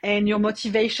and your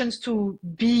motivations to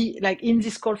be in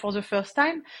this call for the first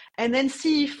time, and then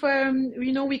see if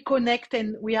we connect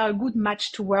and we are a good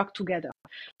match to work together.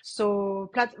 So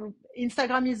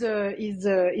Instagram is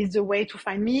the way to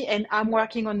find me, and I'm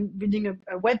working on building a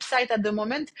website at the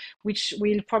moment, which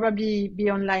will probably be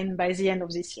online by the end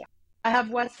of this year. I have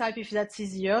WhatsApp if that's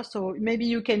easier, so maybe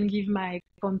you can give my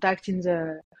contact in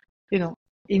the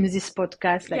in this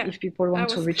podcast, if people want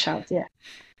to reach out.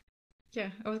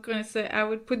 Yeah, I was going to say, I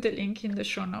will put the link in the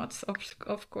show notes,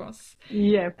 of course.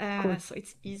 Yeah, cool. So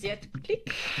it's easier to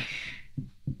click.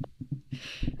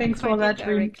 Thanks for that,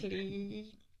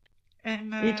 directly.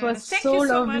 And it was so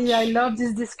lovely. Much. I love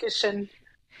this discussion.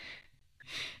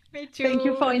 Me too. Thank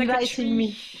you for inviting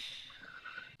me.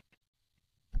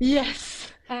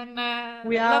 Yes. And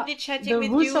we are lovely chatting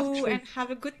with you, and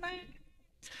have a good night.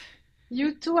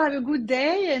 You too, have a good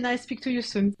day, and I speak to you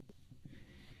soon.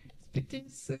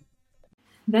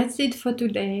 That's it for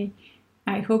today.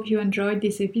 I hope you enjoyed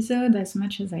this episode as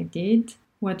much as I did.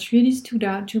 What really stood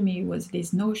out to me was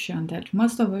this notion that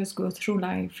most of us go through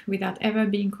life without ever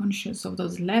being conscious of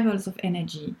those levels of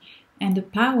energy and the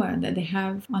power that they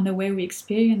have on the way we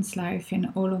experience life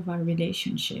in all of our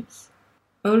relationships.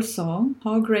 Also,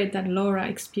 how great that Laura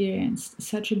experienced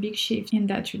such a big shift in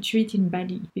that retreat in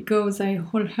Bali, because I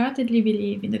wholeheartedly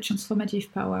believe in the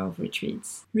transformative power of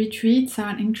retreats. Retreats are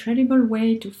an incredible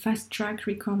way to fast-track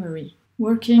recovery,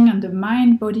 working on the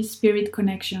mind-body-spirit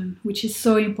connection, which is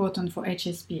so important for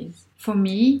HSPs. For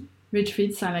me,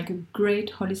 retreats are like a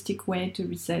great holistic way to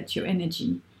reset your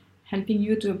energy, helping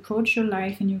you to approach your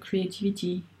life and your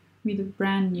creativity with a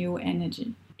brand new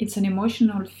energy. It's an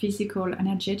emotional, physical,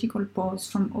 energetical pause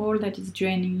from all that is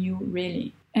draining you,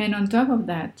 really. And on top of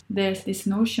that, there's this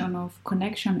notion of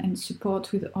connection and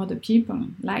support with other people,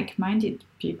 like-minded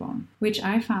people, which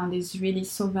I found is really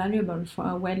so valuable for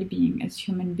our well-being as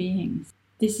human beings.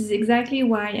 This is exactly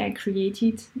why I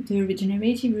created the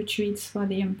regenerative retreats for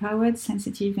the empowered,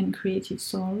 sensitive, and creative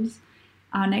souls.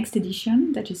 Our next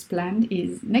edition that is planned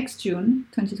is next June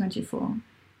 2024.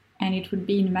 And it will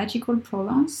be in magical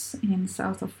Provence in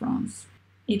south of France.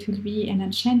 It will be an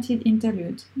enchanted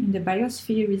interlude in the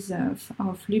biosphere reserve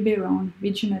of Luberon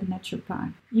Regional Nature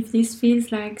Park. If this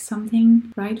feels like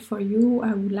something right for you,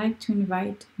 I would like to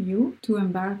invite you to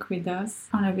embark with us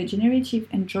on a regenerative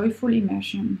and joyful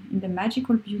immersion in the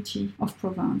magical beauty of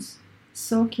Provence.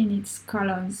 Soak in its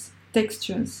colors,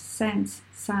 textures, scents,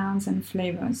 sounds, and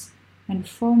flavors, and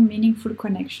form meaningful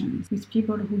connections with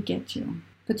people who get you.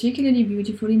 Particularly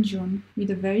beautiful in June, with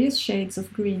the various shades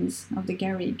of greens of the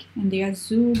Garrigue and the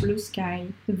azure blue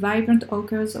sky, the vibrant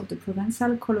ochres of the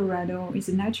Provençal Colorado is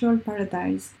a natural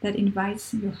paradise that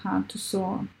invites your heart to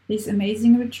soar. This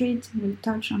amazing retreat will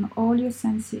touch on all your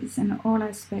senses and all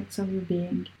aspects of your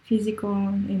being,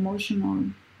 physical,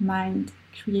 emotional, mind,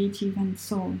 creative, and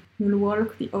soul. You'll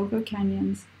walk the ochre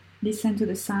canyons, listen to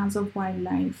the sounds of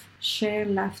wildlife, share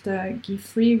laughter, give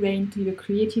free rein to your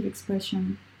creative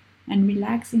expression, and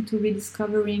relax into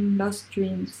rediscovering lost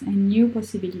dreams and new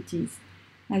possibilities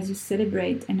as you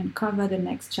celebrate and uncover the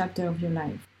next chapter of your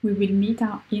life. We will meet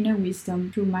our inner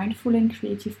wisdom through mindful and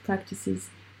creative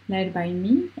practices led by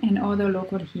me and other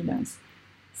local healers.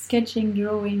 Sketching,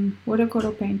 drawing,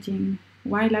 watercolor painting,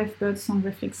 wildlife birdsong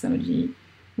reflexology,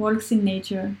 walks in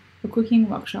nature, a cooking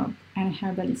workshop, and a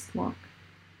herbalist walk.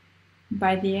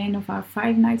 By the end of our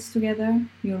 5 nights together,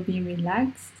 you'll be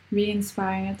relaxed,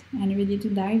 re-inspired, and ready to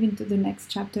dive into the next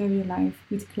chapter of your life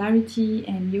with clarity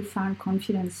and newfound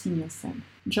confidence in yourself.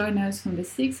 Join us from the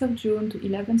 6th of June to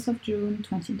 11th of June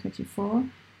 2024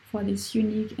 for this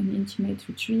unique and intimate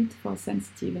retreat for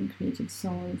sensitive and creative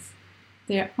souls.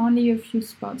 There are only a few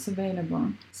spots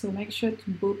available, so make sure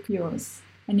to book yours.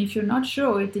 And if you're not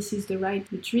sure if this is the right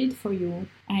retreat for you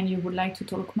and you would like to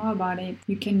talk more about it,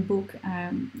 you can book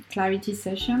a clarity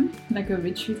session, like a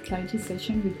retreat clarity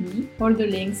session with me. All the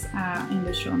links are in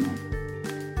the show notes.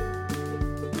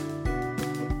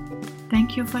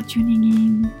 Thank you for tuning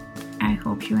in. I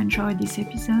hope you enjoyed this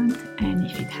episode, and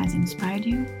if it has inspired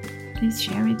you, please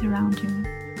share it around you.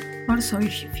 Also,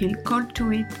 if you feel called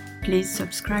to it, please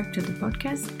subscribe to the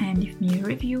podcast and leave me a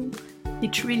review.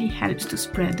 It really helps to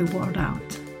spread the word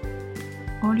out.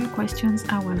 All your questions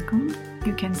are welcome.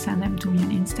 You can send them to me on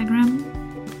Instagram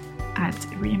at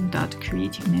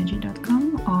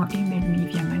rim.creativenergy.com or email me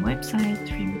via my website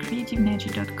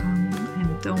rimcreativenergy.com,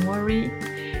 and don't worry,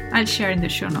 I'll share in the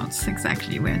show notes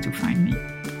exactly where to find me.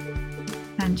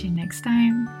 Until next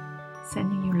time,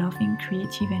 sending you loving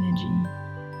creative energy.